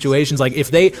these situations. Like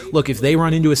if they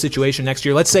run into a situation next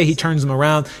year, let's say he turns them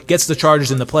around, gets the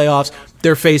Chargers in the playoffs,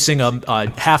 they're facing a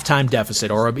halftime deficit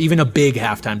or even a big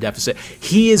halftime deficit.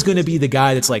 He is going to be the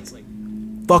guy that's like,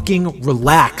 fucking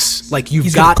relax. Like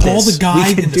you've got this. He's going to call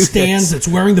the guy in the stands that's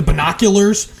wearing the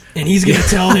binoculars, and he's going to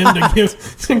tell him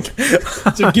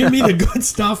to give me the good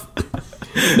stuff.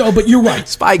 No, but you're right.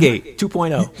 Spygate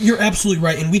 2.0. You're absolutely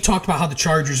right. And we talked about how the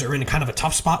Chargers are in kind of a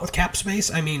tough spot with cap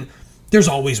space. I mean, there's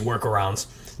always workarounds.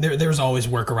 There's always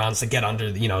workarounds to get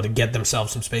under, to get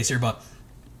themselves some space here. But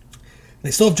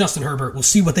they still have Justin Herbert. We'll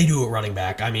see what they do at running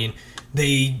back. I mean,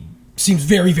 seems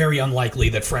very, very unlikely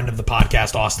that friend of the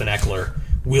podcast, Austin Eckler,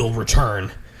 will return.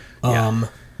 Yeah.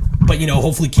 But,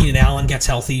 hopefully Keenan Allen gets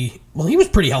healthy. Well, he was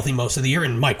pretty healthy most of the year.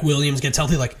 And Mike Williams gets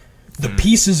healthy. Like, the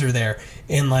pieces are there.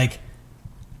 And, like,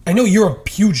 I know you're a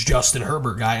huge Justin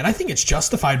Herbert guy, and I think it's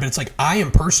justified, but it's like I am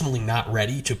personally not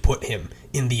ready to put him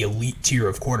in the elite tier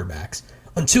of quarterbacks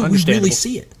until we really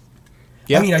see it.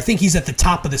 Yeah. I mean, I think he's at the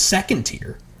top of the second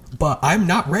tier, but I'm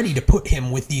not ready to put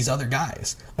him with these other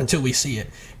guys until we see it.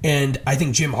 And I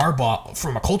think Jim Harbaugh,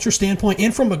 from a culture standpoint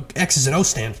and from an X's and O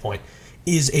standpoint,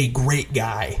 is a great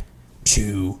guy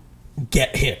to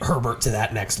get Herbert to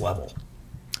that next level.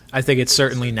 I think it's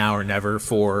certainly now or never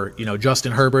for,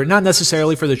 Justin Herbert. Not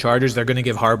necessarily for the Chargers. They're going to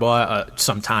give Harbaugh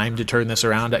some time to turn this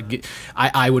around.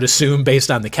 I would assume based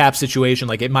on the cap situation,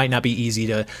 like it might not be easy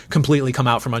to completely come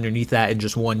out from underneath that in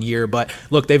just 1 year. But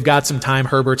look, they've got some time.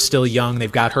 Herbert's still young.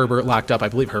 They've got Herbert locked up. I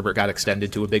believe Herbert got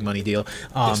extended to a big money deal.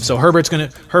 So Herbert's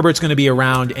gonna be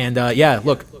around. And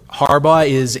look, Harbaugh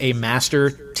is a master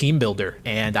team builder,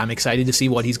 and I'm excited to see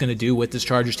what he's going to do with this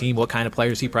Chargers team, what kind of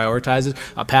players he prioritizes.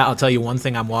 Pat, I'll tell you one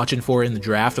thing I'm watching for in the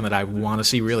draft and that I want to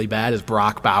see really bad is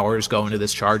Brock Bowers going to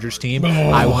this Chargers team.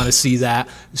 I want to see that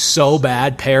so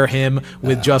bad. Pair him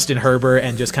with Justin Herbert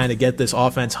and just kind of get this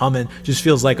offense humming. Just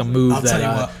feels like a move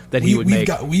that he would make.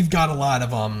 We've got a lot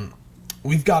of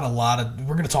we're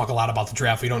going to talk a lot about the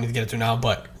draft. We don't need to get into it now,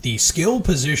 but the skill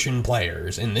position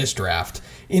players in this draft,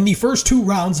 in the first 2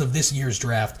 rounds of this year's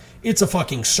draft, it's a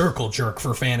fucking circle jerk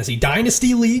for fantasy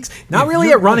dynasty leagues. Not really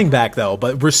at running back, though,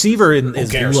 but receiver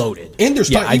is loaded. And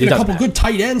there's even a couple good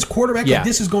tight ends, quarterback. Yeah. Like,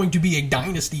 this is going to be a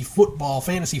dynasty football,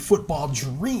 fantasy football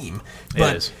dream.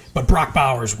 But Brock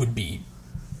Bowers would be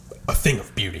a thing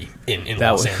of beauty in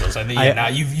Los Angeles. I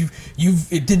think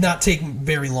it did not take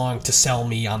very long to sell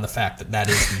me on the fact that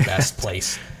is the best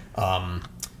place,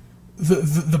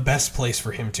 the best place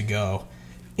for him to go.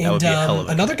 And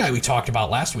another guy we talked about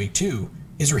last week too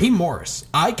is Raheem Morris.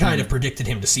 I kind of predicted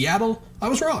him to Seattle. I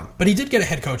was wrong, but he did get a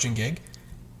head coaching gig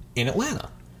in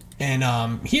Atlanta.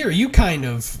 And here you kind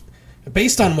of,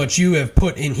 based on what you have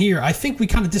put in here, I think we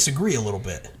kind of disagree a little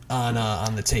bit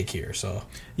on the take here. So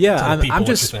yeah,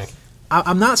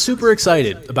 I'm not super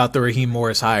excited about the Raheem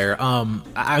Morris hire.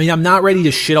 I mean, I'm not ready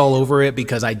to shit all over it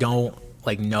because I don't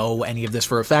know any of this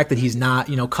for a fact, that he's not,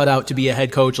 cut out to be a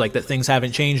head coach, like that things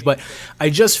haven't changed. But I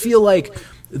just feel like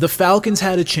the Falcons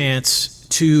had a chance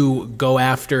to go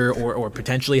after or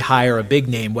potentially hire a big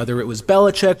name, whether it was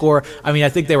Belichick or, I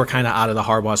think they were kind of out of the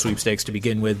Harbaugh sweepstakes to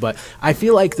begin with, but I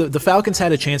feel like the Falcons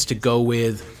had a chance to go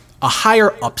with a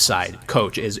higher upside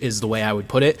coach is the way I would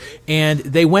put it. And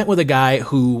they went with a guy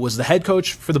who was the head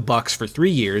coach for the Bucs for 3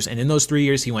 years. And in those 3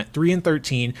 years, he went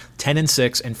 3-13,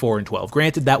 10-6, and 4-12.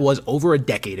 Granted, that was over a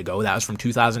decade ago. That was from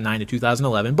 2009 to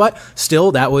 2011. But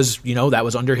still, that was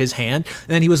under his hand. And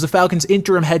then he was the Falcons'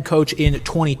 interim head coach in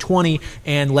 2020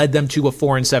 and led them to a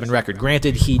 4-7 record.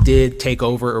 Granted, he did take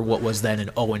over what was then an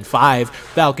 0-5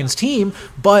 Falcons team.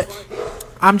 But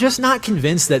I'm just not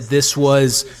convinced that this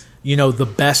was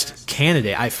the best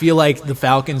candidate. I feel like the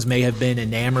Falcons may have been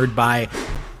enamored by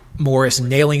Morris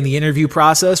nailing the interview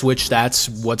process, which that's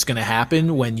what's going to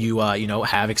happen when you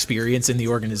have experience in the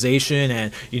organization.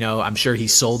 And, I'm sure he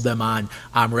sold them on,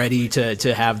 I'm ready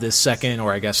to have this second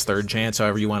or I guess third chance,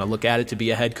 however you want to look at it, to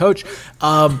be a head coach.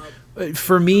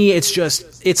 For me,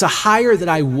 it's a hire that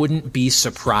I wouldn't be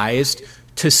surprised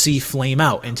to see flame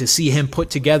out and to see him put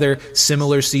together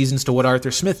similar seasons to what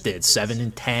Arthur Smith did,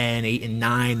 7-10,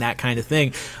 8-9, that kind of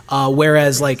thing.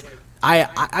 Whereas,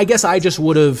 I guess I just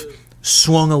would have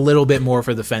swung a little bit more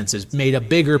for the fences, made a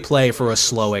bigger play for a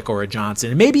Slowick or a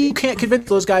Johnson. And maybe you can't convince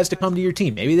those guys to come to your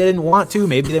team. Maybe they didn't want to.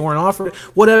 Maybe they weren't offered.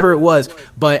 Whatever it was.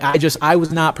 But I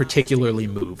was not particularly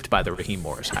moved by the Raheem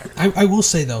Morris hire. I will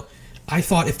say, though, I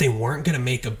thought if they weren't going to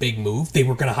make a big move, they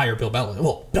were going to hire Bill Belichick.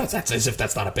 Well, that's as if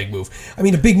that's not a big move. I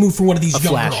mean, a big move for one of these younger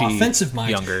flashy, offensive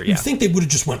minds. You'd think they would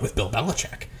have just went with Bill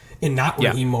Belichick and not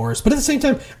Raheem Morris. But at the same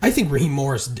time, I think Raheem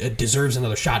Morris deserves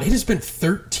another shot. It has been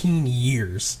 13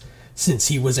 years since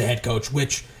he was a head coach,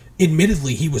 which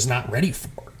admittedly he was not ready for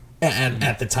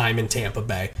at the time in Tampa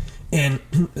Bay. And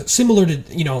similar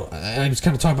to, I was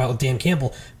kind of talking about with Dan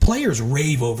Campbell, players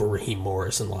rave over Raheem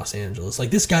Morris in Los Angeles.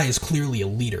 Like, this guy is clearly a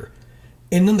leader.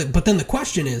 And then the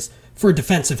question is, for a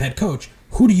defensive head coach,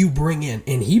 who do you bring in?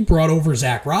 And he brought over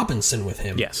Zach Robinson with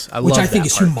him. Yes, I love which I think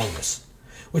that is part.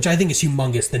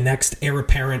 humongous. The next heir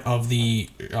apparent of the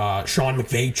Sean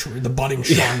McVay tree, the budding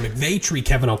Sean McVay tree,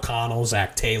 Kevin O'Connell,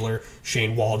 Zach Taylor,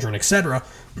 Shane Waldron, etc.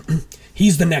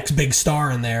 He's the next big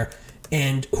star in there.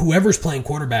 And whoever's playing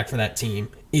quarterback for that team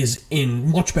is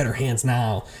in much better hands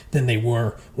now than they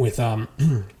were with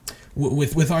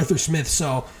with Arthur Smith.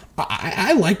 So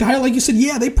I like the hire. Like you said,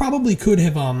 yeah, they probably could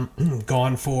have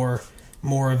gone for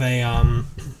more of a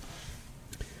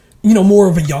more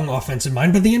of a young offensive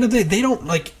mind. But at the end of the day, they don't,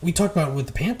 like we talked about with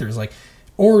the Panthers,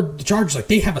 or the Chargers. Like,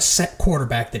 they have a set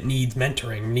quarterback that needs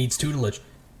mentoring, needs tutelage.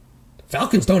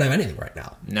 Falcons don't have anything right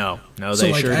now. No,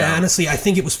 they sure don't. Honestly, I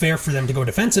think it was fair for them to go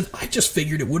defensive. I just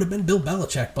figured it would have been Bill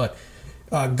Belichick, but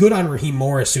good on Raheem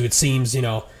Morris, who it seems,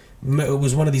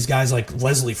 was one of these guys like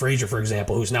Leslie Frazier, for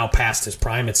example, who's now past his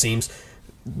prime, it seems,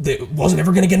 that wasn't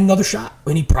ever going to get another shot,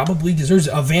 and he probably deserves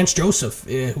it. Vance Joseph,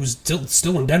 who's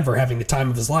still in Denver having the time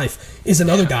of his life, is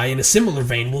another guy in a similar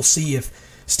vein. We'll see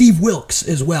if Steve Wilkes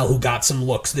as well, who got some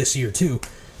looks this year too.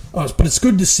 But it's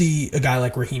good to see a guy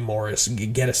like Raheem Morris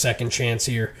get a second chance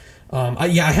here. I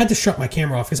had to shut my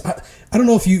camera off because I don't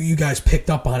know if you guys picked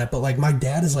up on it, but like my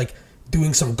dad is like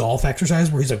doing some golf exercise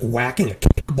where he's like whacking a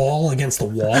kickball against the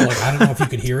wall. Like, I don't know if you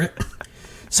could hear it.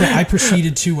 So I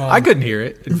proceeded to... I couldn't hear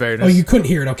it, in fairness. Oh, you couldn't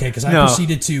hear it? Okay, because I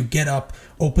proceeded to get up,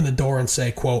 open the door, and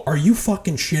say, quote, "Are you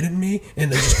fucking shitting me?" And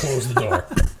then just close the door.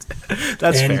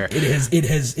 That's fair. It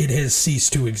has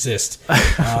ceased to exist.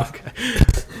 Okay.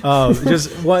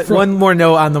 Just one more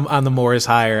note on the Morris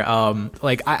hire.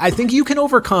 I think you can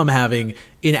overcome having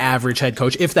an average head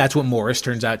coach, if that's what Morris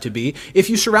turns out to be, if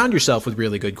you surround yourself with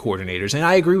really good coordinators. And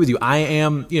I agree with you. I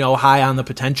am, high on the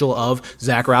potential of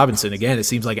Zach Robinson. Again, it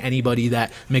seems like anybody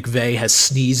that McVay has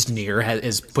sneezed near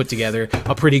has put together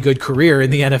a pretty good career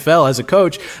in the NFL as a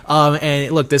coach.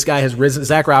 And look, this guy has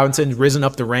Zach Robinson, risen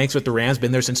up the ranks with the Rams,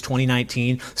 been there since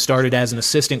 2019, started as an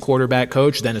assistant quarterback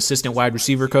coach, then assistant wide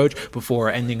receiver coach,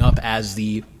 before ending up as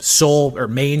the sole or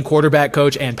main quarterback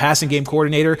coach and passing game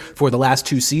coordinator for the last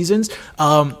 2 seasons.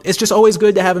 It's just always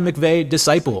good to have a McVay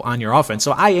disciple on your offense.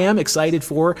 So I am excited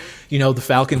for, the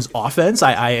Falcons offense.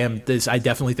 I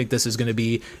definitely think this is going to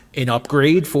be an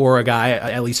upgrade for a guy,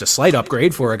 at least a slight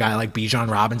upgrade for a guy like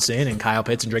Bijan Robinson and Kyle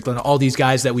Pitts and Drake London. All these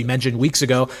guys that we mentioned weeks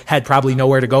ago had probably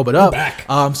nowhere to go but up.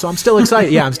 So I'm still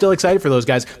excited. Yeah, I'm still excited for those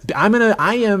guys.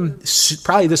 I am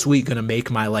probably this week going to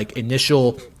make my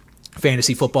initial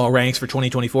fantasy football ranks for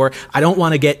 2024. I don't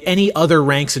want to get any other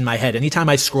ranks in my head. Anytime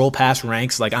I scroll past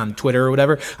ranks like on Twitter or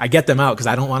whatever, I get them out because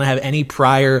I don't want to have any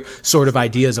prior sort of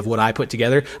ideas of what I put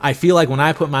together. I feel like when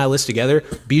I put my list together,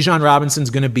 Bijan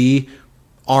Robinson's going to be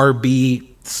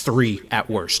RB3 at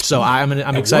worst. So I'm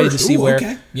excited to see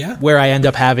where I end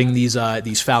up having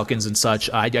these Falcons and such.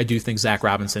 I do think Zach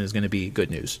Robinson is going to be good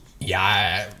news.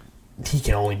 Yeah, he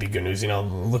can only be good news.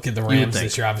 Look at the Rams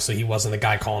this year. Obviously, he wasn't the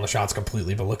guy calling the shots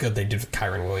completely, but look at what they did with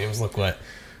Kyron Williams. Look at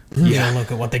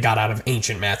what they got out of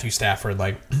ancient Matthew Stafford.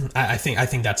 Like, I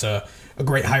think that's a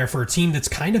great hire for a team that's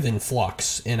kind of in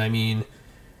flux. And I mean,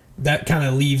 that kind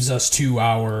of leaves us to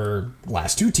our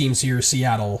last 2 teams here,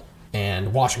 Seattle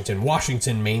and Washington.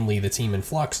 Washington mainly the team in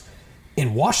flux,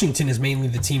 and Washington is mainly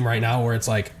the team right now where it's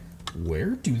like, where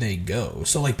do they go?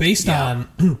 So based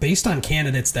on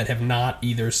candidates that have not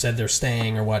either said they're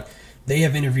staying or what, they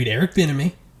have interviewed Eric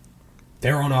Bieniemy,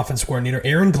 their own offensive coordinator,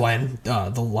 Aaron Glenn,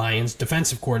 the Lions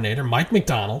defensive coordinator, Mike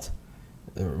McDonald,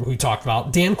 who we talked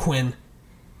about, Dan Quinn,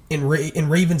 and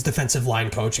Ravens defensive line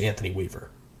coach Anthony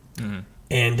Weaver. Mm-hmm.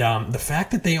 And the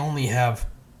fact that they only have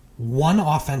one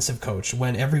offensive coach,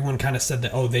 when everyone kind of said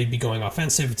that they'd be going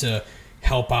offensive to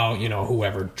help out,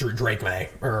 whoever, Drake May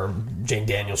or Jane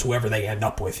Daniels, whoever they end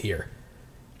up with here.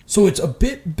 So it's a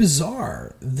bit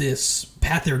bizarre, this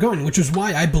path they're going, which is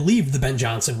why I believed the Ben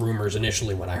Johnson rumors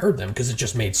initially when I heard them, because it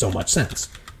just made so much sense.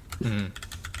 Mm.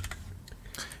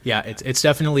 Yeah, it's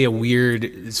definitely a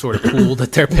weird sort of pool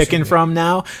that they're picking from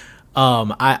now.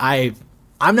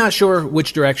 I'm not sure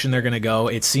which direction they're going to go.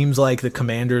 It seems like the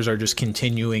Commanders are just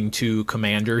continuing to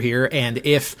commander here. And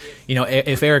if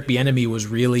Eric Bieniemy was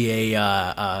really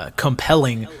a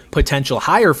compelling potential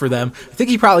hire for them, I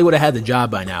think he probably would have had the job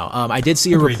by now. I did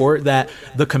see a report that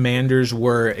the Commanders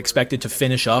were expected to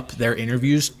finish up their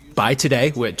interviews by today,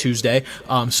 Tuesday.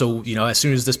 So, as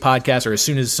soon as this podcast, or as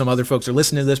soon as some other folks are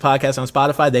listening to this podcast on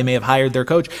Spotify, they may have hired their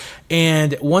coach.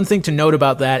 And one thing to note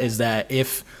about that is that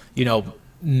if,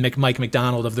 Mike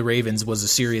Macdonald of the Ravens was a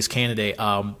serious candidate,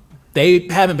 they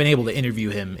haven't been able to interview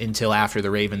him until after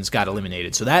the Ravens got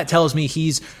eliminated. So that tells me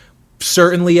he's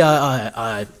certainly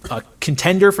a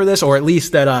contender for this, or at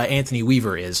least that Anthony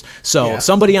Weaver is. So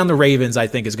somebody on the Ravens, I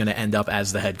think, is going to end up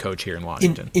as the head coach here in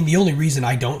Washington. And the only reason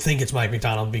I don't think it's Mike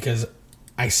Macdonald, because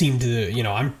I seem to,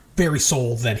 I'm very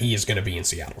sold that he is going to be in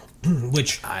Seattle,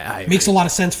 which makes a lot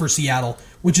of sense for Seattle,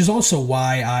 which is also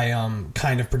why I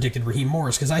kind of predicted Raheem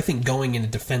Morris, because I think going in a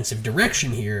defensive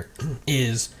direction here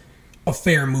is a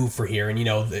fair move for here. And,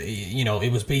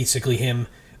 it was basically him,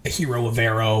 a Hero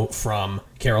Avero from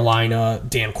Carolina,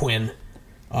 Dan Quinn,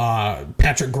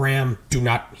 Patrick Graham,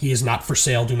 he is not for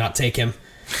sale, do not take him.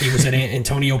 He was at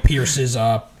Antonio Pierce's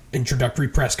introductory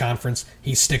press conference.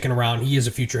 He's sticking around. He is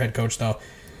a future head coach, though.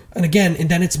 And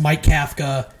then it's Mike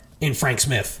Kafka and Frank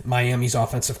Smith, Miami's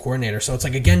offensive coordinator. So it's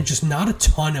like, again, just not a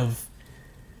ton of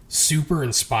super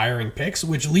inspiring picks,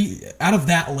 which out of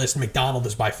that list, McDonald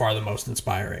is by far the most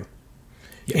inspiring.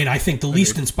 Yeah. And I think the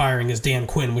least inspiring is Dan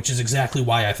Quinn, which is exactly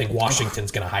why I think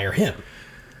Washington's going to hire him.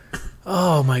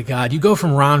 Oh, my God. You go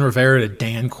from Ron Rivera to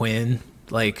Dan Quinn.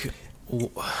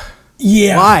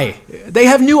 Yeah. Why? They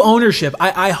have new ownership.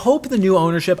 I hope the new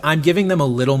ownership, I'm giving them a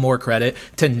little more credit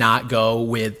to not go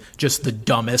with just the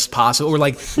dumbest possible or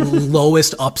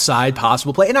lowest upside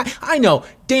possible play. And I know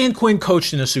Dan Quinn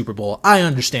coached in a Super Bowl. I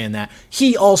understand that.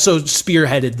 He also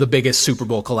spearheaded the biggest Super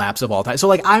Bowl collapse of all time.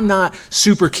 So I'm not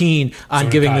super keen on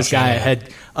giving this guy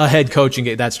a head coaching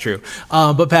game. That's true.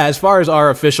 But Pat, as far as our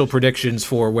official predictions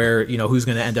for where, who's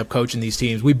going to end up coaching these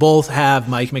teams, we both have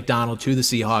Mike Macdonald to the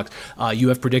Seahawks. You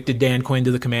have predicted Dan Quinn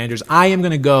to the Commanders. I am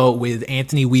going to go with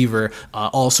Anthony Weaver,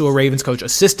 also a Ravens coach,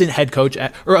 associate head coach,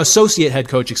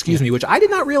 which I did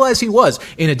not realize he was,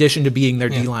 in addition to being their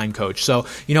D-line coach. So,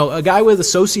 a guy with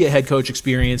associate head coach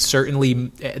experience, certainly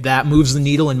that moves the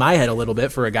needle in my head a little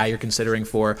bit for a guy you're considering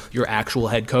for your actual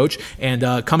head coach.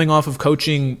 And coming off of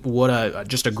coaching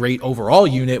just a great overall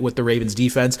unit with the Ravens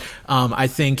defense, I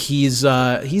think he's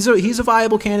a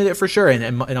viable candidate for sure,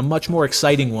 and a much more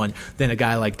exciting one than a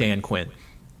guy like Dan Quinn.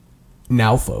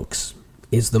 Now, folks,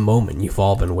 is the moment you've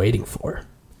all been waiting for.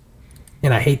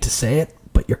 And I hate to say it,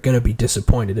 but you're going to be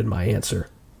disappointed in my answer,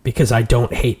 because I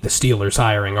don't hate the Steelers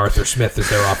hiring Arthur Smith as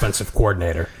their offensive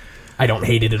coordinator. I don't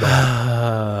hate it at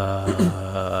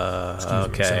all.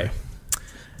 Okay.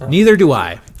 Neither do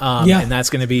I. And that's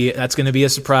going to be a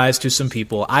surprise to some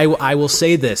people. I will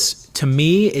say this. To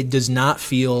me, it does not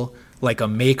feel like a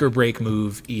make or break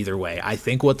move either way. I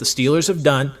think what the Steelers have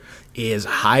done is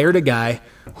hired a guy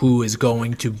who is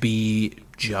going to be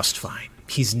just fine.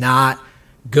 He's not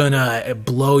gonna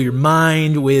blow your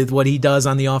mind with what he does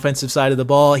on the offensive side of the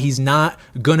ball. He's not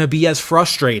gonna be as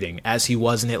frustrating as he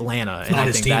was in Atlanta, and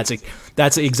I think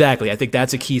that's exactly. I think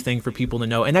that's a key thing for people to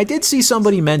know. And I did see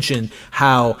somebody mention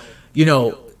how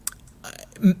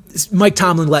Mike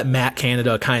Tomlin let Matt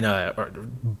Canada kind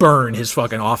of burn his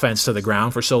fucking offense to the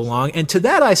ground for so long. And to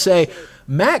that I say,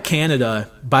 Matt Canada,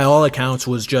 by all accounts,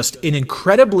 was just an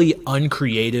incredibly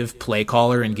uncreative play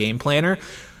caller and game planner.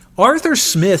 Arthur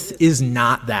Smith is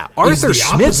not that. Arthur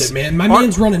Smith, man. My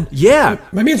man's running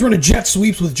jet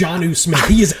sweeps with Jonnu Smith.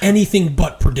 He is anything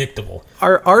but predictable.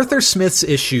 Arthur Smith's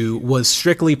issue was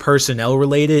strictly personnel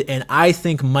related, and I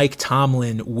think Mike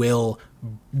Tomlin will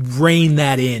rein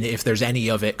that in if there's any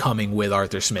of it coming with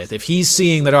Arthur Smith. If he's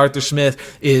seeing that Arthur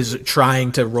Smith is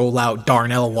trying to roll out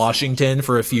Darnell Washington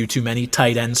for a few too many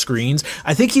tight end screens,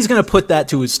 I think he's going to put that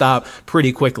to a stop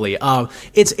pretty quickly.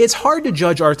 It's hard to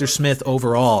judge Arthur Smith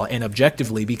overall and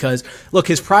objectively because, look,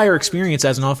 his prior experience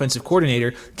as an offensive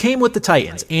coordinator came with the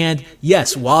Titans. And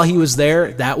yes, while he was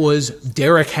there, that was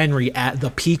Derrick Henry at the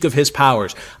peak of his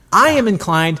powers. I am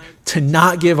inclined to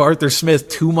not give Arthur Smith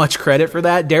too much credit for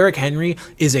that. Derrick Henry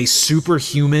is a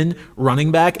superhuman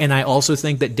running back, and I also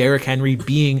think that Derrick Henry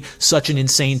being such an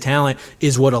insane talent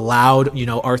is what allowed,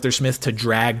 Arthur Smith to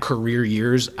drag career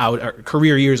years out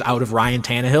of Ryan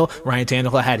Tannehill. Ryan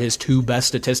Tannehill had his two best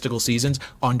statistical seasons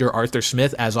under Arthur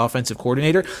Smith as offensive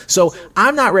coordinator. So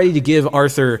I'm not ready to give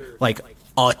Arthur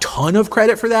a ton of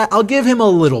credit for that. I'll give him a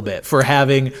little bit for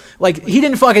having, like, he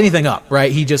didn't fuck anything up,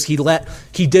 right? He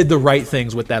did the right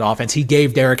things with that offense. He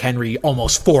gave Derrick Henry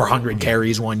almost 400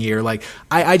 carries one year. Like,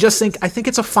 I think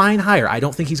it's a fine hire. I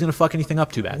don't think he's going to fuck anything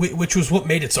up too bad. Which was what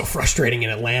made it so frustrating in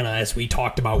Atlanta, as we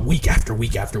talked about week after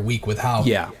week after week, with how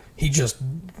he just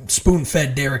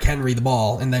spoon-fed Derrick Henry the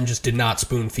ball and then just did not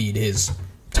spoon-feed his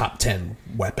top 10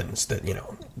 weapons that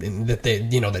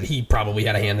that he probably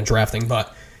had a hand in drafting.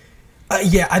 But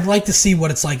I'd like to see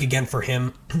what it's like again for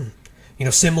him.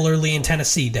 Similarly in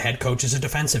Tennessee, the head coach is a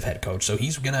defensive head coach, so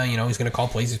he's gonna call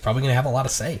plays. He's probably gonna have a lot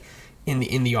of say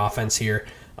in the offense here.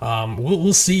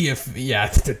 We'll see if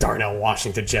the Darnell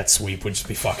Washington jet sweep would just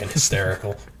be fucking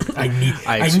hysterical. I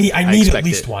need at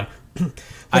least one.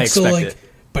 I expect it.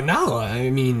 But now,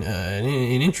 an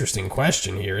interesting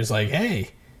question here is like,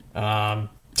 hey,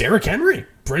 Derrick Henry,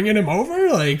 bringing him over?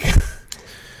 Like,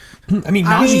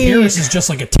 Najee Harris is just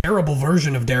like a terrible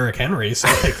version of Derrick Henry. So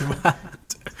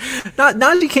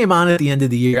Najee came on at the end of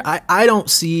the year. I don't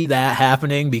see that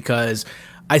happening because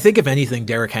I think if anything,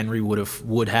 Derrick Henry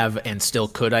would have and still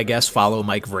could, I guess, follow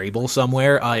Mike Vrabel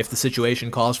somewhere if the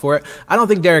situation calls for it. I don't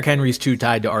think Derrick Henry's too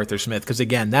tied to Arthur Smith because,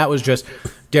 again, that was just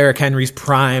Derrick Henry's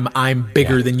prime. I'm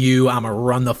bigger than you. I'm going to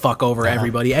run the fuck over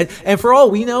everybody. And for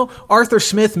all we know, Arthur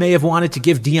Smith may have wanted to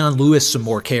give Dion Lewis some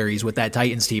more carries with that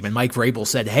Titans team. And Mike Vrabel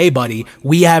said, hey, buddy,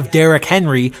 we have Derrick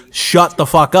Henry. Shut the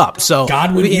fuck up. So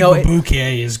Godwin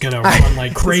Igwebuike is going to run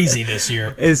like crazy this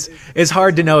year. It's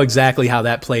hard to know exactly how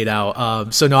that played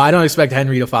out. So, no, I don't expect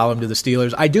Henry to follow him to the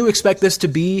Steelers. I do expect this to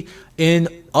be an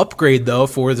upgrade, though,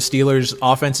 for the Steelers'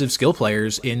 offensive skill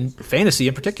players in fantasy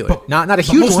in particular. Not a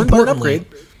huge one, but an upgrade.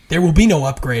 There will be no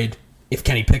upgrade if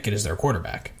Kenny Pickett is their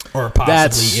quarterback, or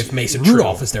possibly if Mason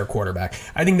Rudolph is their quarterback.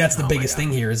 I think that's the biggest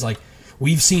thing here is, like,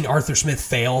 we've seen Arthur Smith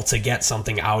fail to get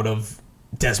something out of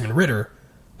Desmond Ridder,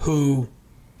 who,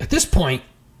 at this point,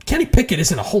 Kenny Pickett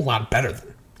isn't a whole lot better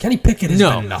than. Kenny Pickett has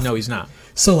been nothing. No, he's not.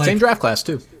 So, like, same draft class,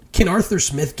 too. Can Arthur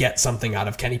Smith get something out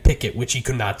of Kenny Pickett, which he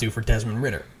could not do for Desmond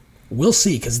Ridder? We'll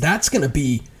see, because that's going to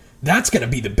be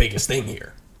the biggest thing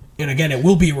here. And again, it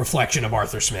will be a reflection of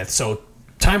Arthur Smith, so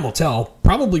time will tell,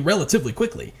 probably relatively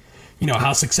quickly,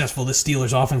 how successful this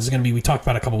Steelers offense is going to be. We talked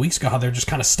about a couple weeks ago how they're just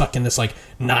kind of stuck in this, like,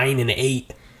 9-8.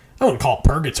 I wouldn't call it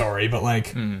purgatory, but,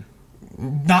 like,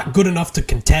 not good enough to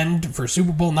contend for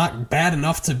Super Bowl, not bad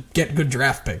enough to get good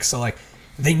draft picks. So, like,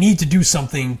 they need to do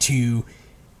something to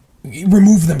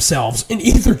remove themselves in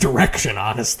either direction,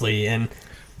 honestly. And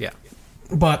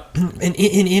but an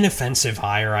inoffensive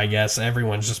hire, I guess.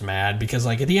 Everyone's just mad because,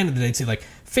 like, at the end of the day, it's like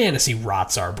fantasy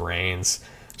rots our brains.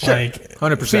 Sure, like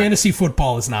 100%. Fantasy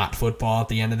football is not football at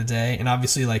the end of the day. And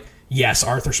obviously, like, yes,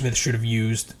 Arthur Smith should have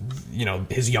used,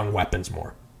 his young weapons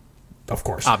more. Of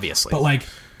course. Obviously. But, like,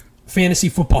 fantasy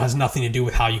football has nothing to do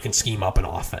with how you can scheme up an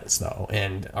offense, though.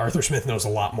 And Arthur Smith knows a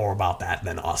lot more about that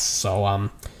than us. So,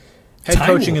 head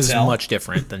coaching is much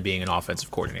different than being an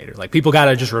offensive coordinator. Like, people got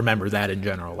to just remember that in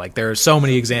general. Like, there are so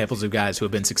many examples of guys who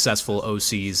have been successful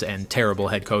OCs and terrible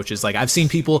head coaches. Like, I've seen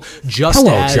people just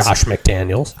as Josh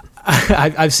McDaniels.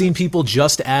 I've seen people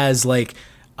just as, like,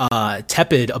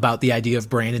 tepid about the idea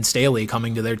of Brandon Staley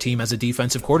coming to their team as a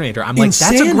defensive coordinator. I'm like,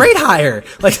 that's a great hire.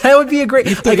 Like, that would be a great.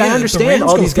 Like, I understand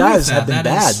all these guys have been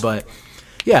bad, but.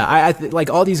 Yeah, I like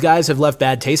all these guys have left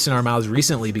bad taste in our mouths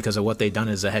recently because of what they've done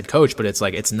as a head coach, but it's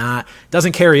like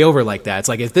doesn't carry over like that. It's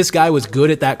like if this guy was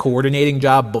good at that coordinating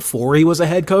job before he was a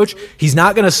head coach, he's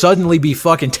not going to suddenly be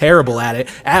fucking terrible at it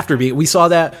after we saw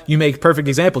that. You make perfect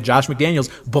example, Josh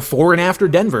McDaniels before and after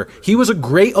Denver. He was a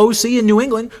great OC in New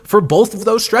England for both of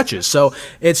those stretches. So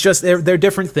it's just they're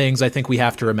different things. I think we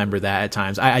have to remember that at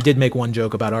times. I did make one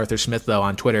joke about Arthur Smith though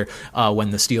on Twitter when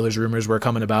the Steelers rumors were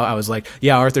coming about. I was like,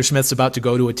 yeah, Arthur Smith's about to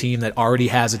go to a team that already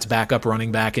has its backup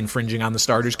running back infringing on the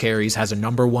starters' carries, has a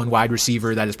number one wide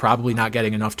receiver that is probably not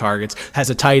getting enough targets, has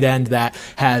a tight end that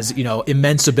has,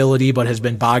 immense ability but has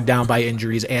been bogged down by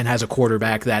injuries, and has a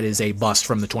quarterback that is a bust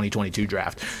from the 2022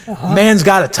 draft. Man's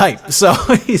got a type, so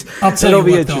it'll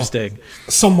be interesting.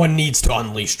 Someone needs to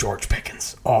unleash George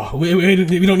Pickens. Oh,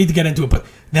 we don't need to get into it, but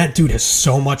that dude has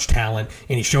so much talent,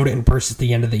 and he showed it in person at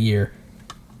the end of the year.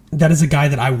 That is a guy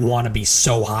that I want to be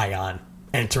so high on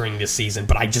entering this season,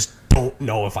 but I just don't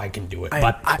know if I can do it.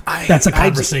 But that's a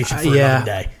conversation for another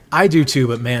day. I do too,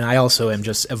 but man, I also am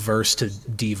just averse to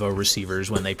diva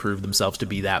receivers when they prove themselves to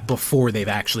be that before they've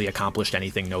actually accomplished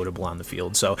anything notable on the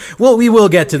field. So, well, we will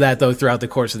get to that though throughout the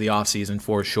course of the offseason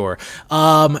for sure.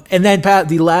 And then Pat,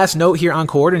 the last note here on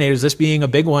coordinators, this being a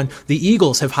big one, the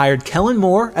Eagles have hired Kellen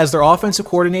Moore as their offensive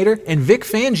coordinator and Vic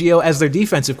Fangio as their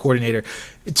defensive coordinator.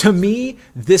 To me,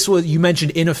 this was, you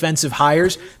mentioned inoffensive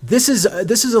hires. This is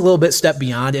a little bit step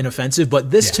beyond inoffensive, but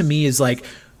this to me is like,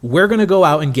 we're going to go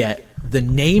out and get the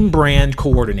name brand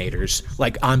coordinators,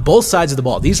 like on both sides of the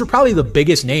ball. These are probably the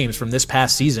biggest names from this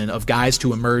past season of guys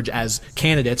to emerge as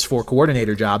candidates for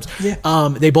coordinator jobs. Yeah.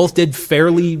 They both did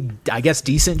fairly, I guess,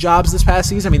 decent jobs this past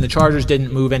season. I mean, the Chargers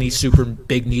didn't move any super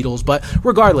big needles, but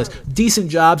regardless, decent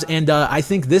jobs. And I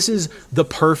think this is the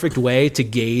perfect way to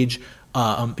gauge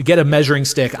get a measuring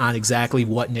stick on exactly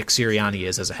what Nick Sirianni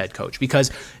is as a head coach. Because,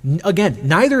 again,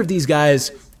 neither of these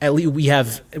guys, at least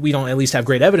we don't at least have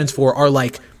great evidence for, are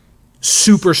like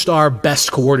superstar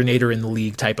best coordinator in the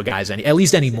league type of guys, at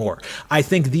least anymore. I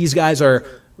think these guys are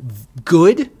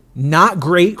good, not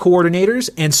great coordinators.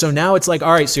 And so now it's like,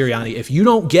 all right, Sirianni, if you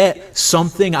don't get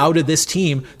something out of this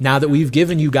team now that we've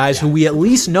given you guys who we at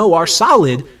least know are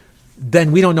solid,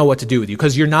 then we don't know what to do with you,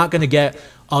 because you're not going to get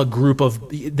a group of,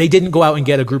 they didn't go out and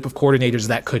get a group of coordinators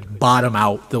that could bottom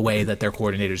out the way that their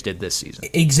coordinators did this season.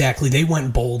 Exactly. They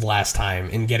went bold last time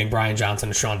in getting Brian Johnson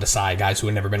and Sean Desai, guys who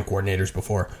had never been coordinators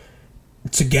before,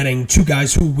 to getting two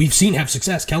guys who we've seen have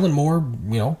success. Kellen Moore,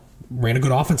 ran a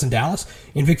good offense in Dallas,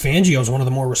 and Vic Fangio is one of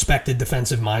the more respected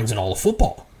defensive minds in all of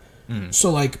football.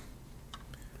 So,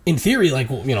 in theory,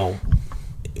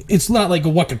 it's not like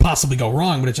what could possibly go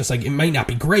wrong, but it's just like, it might not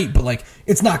be great, but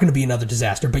it's not going to be another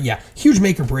disaster. But yeah, huge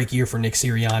make or break year for Nick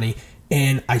Sirianni,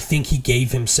 and I think he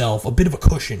gave himself a bit of a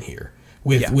cushion here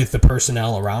with the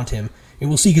personnel around him. And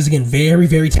we'll see, because again, very,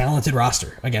 very talented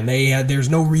roster. Again, there's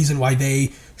no reason why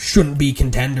they shouldn't be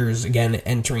contenders again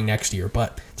entering next year,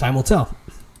 but time will tell.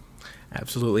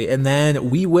 Absolutely. And then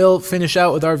we will finish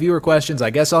out with our viewer questions. I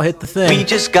guess I'll hit the thing. We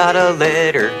just got a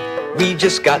letter. We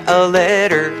just got a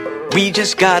letter. We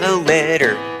just got a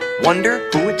letter. Wonder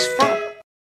who it's from.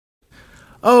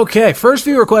 Okay, first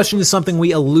viewer question is something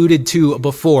we alluded to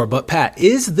before, but Pat,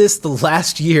 is this the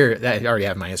last year? I already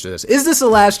have my answer to this. Is this the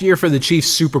last year for the Chiefs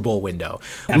Super Bowl window?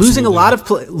 Absolutely.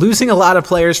 Losing a lot of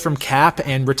players from cap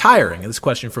and retiring. This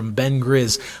question from Ben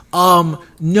Grizz.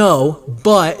 No,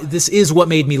 but this is what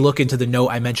made me look into the note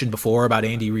I mentioned before about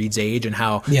Andy Reid's age and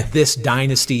how this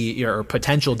dynasty or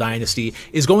potential dynasty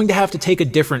is going to have to take a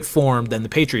different form than the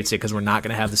Patriots did, because we're not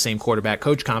going to have the same quarterback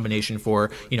coach combination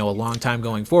for a long time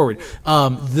going forward.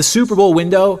 The Super Bowl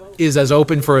window is as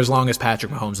open for as long as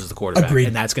Patrick Mahomes is the quarterback. Agreed.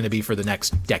 And that's going to be for the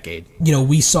next decade.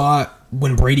 We saw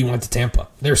when Brady went to Tampa,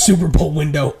 their Super Bowl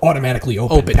window automatically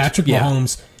opened. Patrick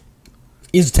Mahomes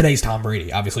is today's Tom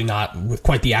Brady. Obviously not with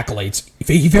quite the accolades.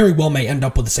 He very well may end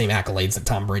up with the same accolades that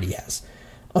Tom Brady has.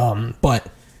 But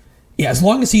yeah, as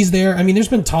long as he's there, there's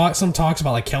been some talks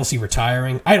about Kelsey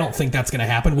retiring. I don't think that's going to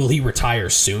happen. Will he retire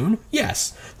soon?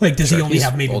 Yes. Does he only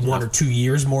have maybe 1 or 2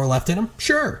 years more left in him?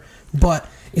 Sure. But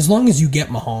as long as you get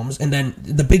Mahomes, and then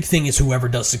the big thing is whoever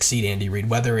does succeed Andy Reid,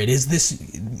 whether it is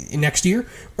this next year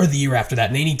or the year after that,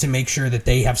 and they need to make sure that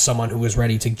they have someone who is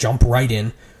ready to jump right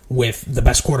in with the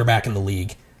best quarterback in the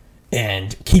league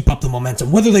and keep up the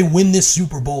momentum. Whether they win this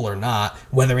Super Bowl or not,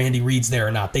 whether Andy Reid's there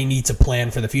or not, they need to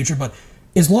plan for the future. But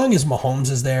as long as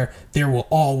Mahomes is there will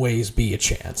always be a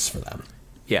chance for them.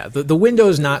 Yeah, the window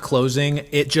is not closing.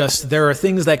 There are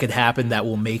things that could happen that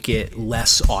will make it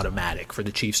less automatic for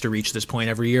the Chiefs to reach this point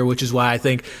every year, which is why I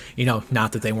think,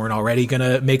 not that they weren't already going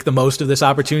to make the most of this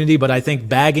opportunity, but I think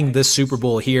bagging this Super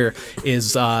Bowl here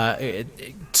is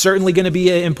certainly going to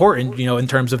be important, in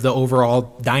terms of the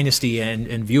overall dynasty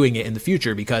and viewing it in the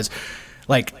future, because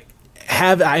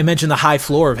I mentioned the high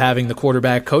floor of having the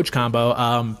quarterback coach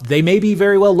combo. They may be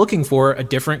very well looking for a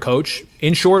different coach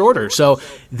in short order. So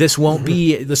this won't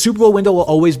be, the Super Bowl window will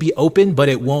always be open, but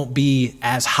it won't be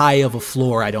as high of a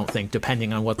floor, I don't think,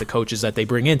 depending on what the coaches that they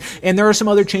bring in. And there are some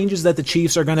other changes that the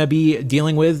Chiefs are going to be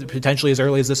dealing with potentially as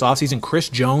early as this offseason. Chris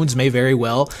Jones may very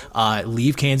well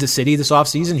leave Kansas City this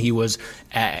offseason.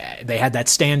 They had that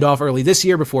standoff early this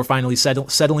year before finally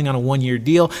settling on a one-year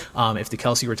deal. If the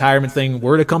Kelsey retirement thing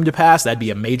were to come to pass, that'd be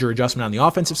a major adjustment on the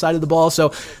offensive side of the ball.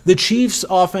 So the Chiefs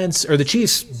offense, or the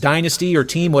Chiefs dynasty or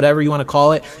team, whatever you want to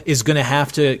call it, is going to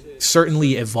have to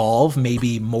certainly evolve,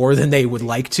 maybe more than they would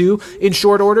like to in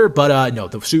short order. But no,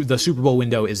 the Super Bowl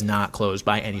window is not closed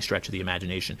by any stretch of the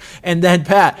imagination. And then,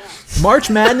 Pat, March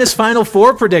Madness Final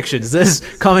Four predictions. This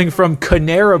is coming from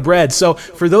Canara Bread. So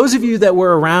for those of you that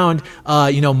were around,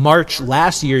 March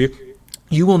last year,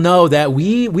 you will know that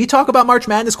we talk about March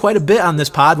Madness quite a bit on this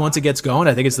pod once it gets going.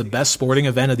 I think it's the best sporting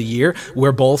event of the year.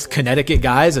 We're both Connecticut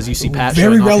guys, as you see Pat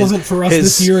very showing relevant off for us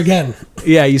this year again.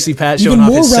 Yeah, you see Pat Even showing off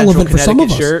more his Central relevant for some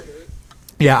Connecticut of us. shirt.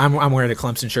 Yeah, I'm wearing a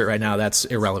Clemson shirt right now. That's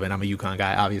irrelevant. I'm a UConn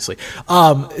guy, obviously.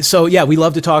 So, yeah, we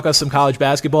love to talk us some college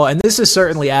basketball, and this is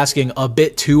certainly asking a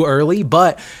bit too early,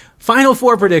 but Final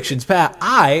Four predictions, Pat.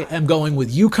 I am going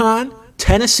with UConn,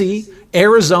 Tennessee,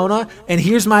 Arizona, and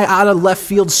here's my out of left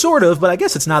field sort of, but I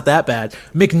guess it's not that bad.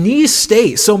 McNeese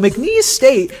State. So McNeese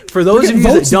State, for those of you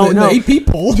that don't know, AP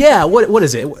poll. Yeah, what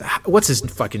is it? What's his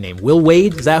fucking name? Will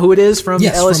Wade? Is that who it is from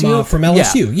LSU? From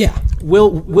LSU, yeah.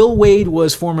 Will Wade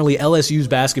was formerly LSU's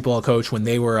basketball coach when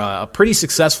they were a pretty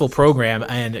successful program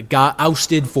and got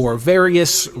ousted for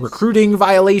various recruiting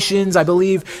violations, I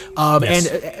believe.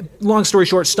 And long story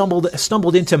short, stumbled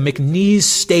into McNeese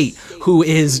State, who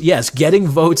is getting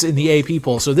votes in the AP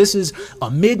poll. So this is a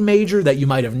mid-major that you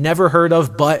might have never heard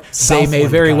of, but they may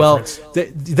very well.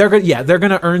 They're going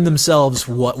to earn themselves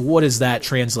what does that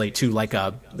translate to? Like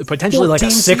a potentially like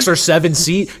a 6 or 7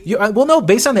 seat. Well, no,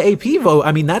 based on the AP vote,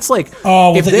 I mean that's like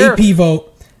if the AP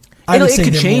vote, I would say it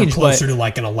could they're change, more closer to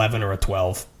like an 11 or a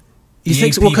 12. You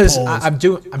think so? Well, because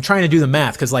I'm trying to do the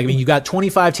math because like I mean you got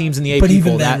 25 teams in the AP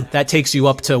poll. That takes you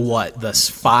up to what the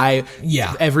 5?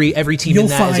 Yeah, every team in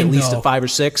that is at least a 5 or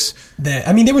 6.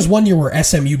 I mean, there was one year where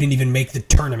SMU didn't even make the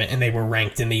tournament and they were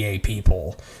ranked in the AP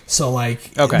poll. So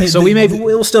like, okay,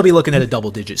 we'll still be looking at a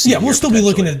double-digit seed. Yeah, we'll still be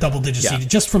looking at a double-digit seed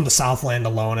just from the Southland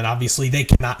alone, and obviously they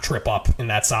cannot trip up in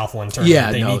that Southland tournament.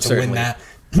 Yeah, they need to win that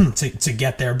to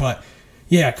get there, but.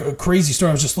 Yeah, crazy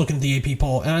story. I was just looking at the AP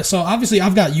poll. And so, obviously,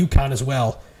 I've got UConn as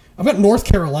well. I've got North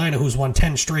Carolina, who's won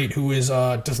 10 straight, who is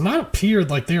does not appear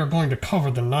like they are going to cover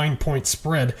the 9-point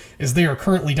spread, as they are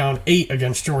currently down 8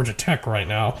 against Georgia Tech right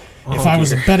now. If I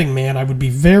was a betting man, I would be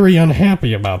very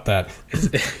unhappy about that.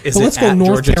 So let's go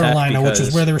North Carolina, which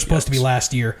is where they were supposed to be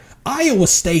last year. Iowa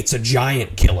State's a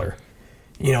giant killer.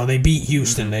 You know, they beat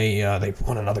Houston. They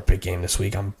won another big game this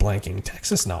week. I'm blanking.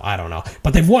 Texas? No, I don't know.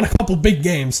 But they've won a couple big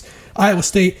games. Iowa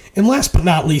State. And last but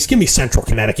not least, give me Central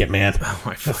Connecticut, man.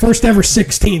 The first ever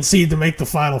 16 seed to make the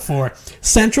Final Four.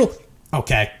 Central,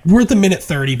 okay, we're at the minute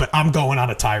 30, but I'm going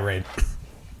on a tirade.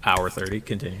 Hour 30,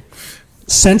 continue.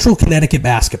 Central Connecticut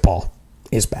basketball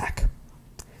is back.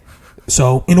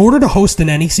 So, in order to host an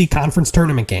NEC conference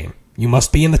tournament game, you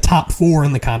must be in the top 4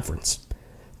 in the conference.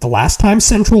 The last time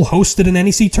Central hosted an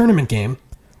NEC tournament game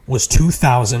was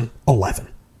 2011.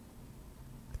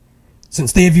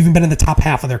 Since they have even been in the top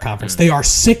half of their conference. They are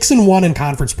 6-1 in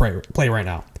conference play right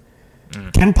now.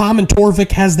 Ken Pom and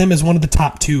Torvik has them as one of the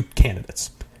top 2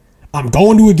 candidates. I'm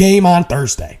going to a game on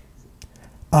Thursday.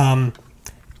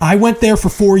 I went there for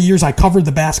 4 years. I covered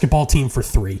the basketball team for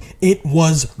 3. It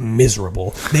was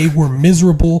miserable. They were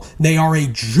miserable. They are a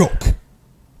joke.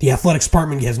 The athletics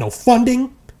department has no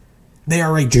funding. They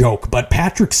are a joke, but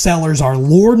Patrick Sellers, our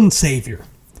Lord and Savior,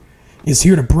 is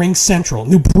here to bring Central.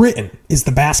 New Britain is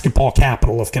the basketball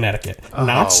capital of Connecticut.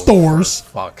 Not Stores. For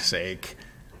fuck's sake.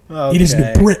 Okay. It is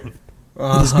New Britain.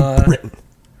 It is New Britain.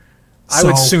 I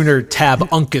would sooner tab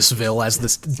Uncasville as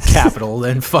the capital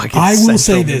than fucking I will Central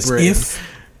say New this. Britain. If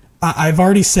I've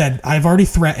already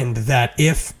threatened that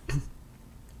if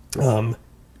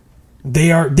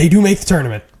they do make the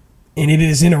tournament and it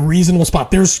is in a reasonable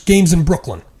spot, there's games in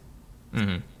Brooklyn.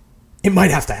 It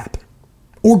might have to happen.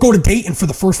 Or go to Dayton for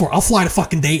the first 4. I'll fly to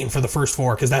fucking Dayton for the first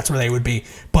 4 because that's where they would be.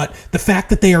 But the fact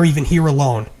that they are even here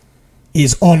alone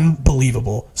is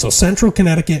unbelievable. So Central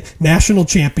Connecticut, national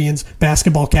champions,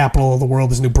 basketball capital of the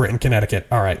world is New Britain, Connecticut.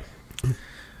 All right.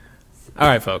 All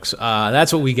right, folks.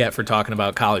 That's what we get for talking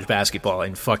about college basketball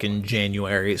in fucking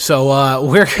January. So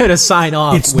we're going to sign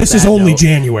off. This is only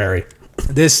January.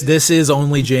 This is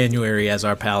only January, as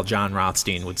our pal John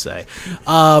Rothstein would say.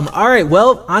 All right,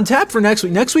 well, on tap for next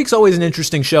week. Next week's always an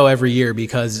interesting show every year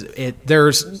because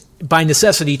there's, by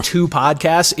necessity, 2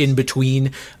 podcasts in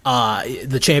between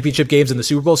the championship games and the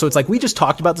Super Bowl. So it's like we just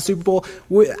talked about the Super Bowl.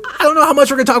 I don't know how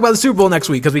much we're going to talk about the Super Bowl next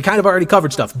week because we kind of already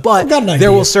covered stuff. But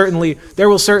there will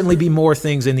certainly be more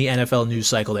things in the NFL news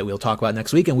cycle that we'll talk about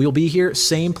next week, and we'll be here,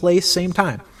 same place, same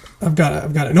time. I've got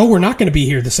it. No, we're not going to be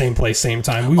here the same place, same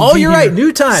time. You're right.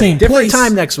 New time. Different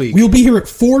time next week. We'll be here at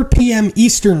 4 p.m.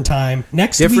 Eastern time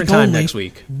next week. Different time next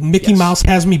week. Mickey Mouse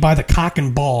has me by the cock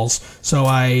and balls, so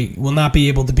I will not be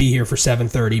able to be here for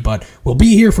 7:30, but we'll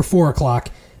be here for 4 o'clock.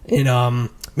 And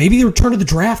maybe the return of the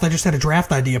draft. I just had a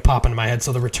draft idea pop into my head,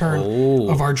 so the return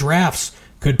of our drafts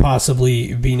could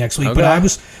possibly be next week. Okay.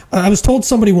 But I was told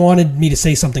somebody wanted me to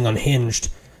say something unhinged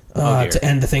to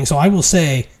end the thing, so I will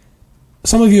say...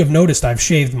 Some of you have noticed I've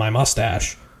shaved my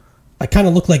mustache. I kind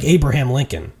of look like Abraham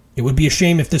Lincoln. It would be a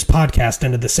shame if this podcast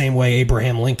ended the same way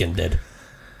Abraham Lincoln did.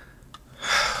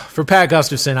 For Pat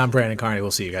Gustafson, I'm Brandon Carney.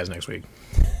 We'll see you guys next week.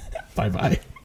 Bye-bye.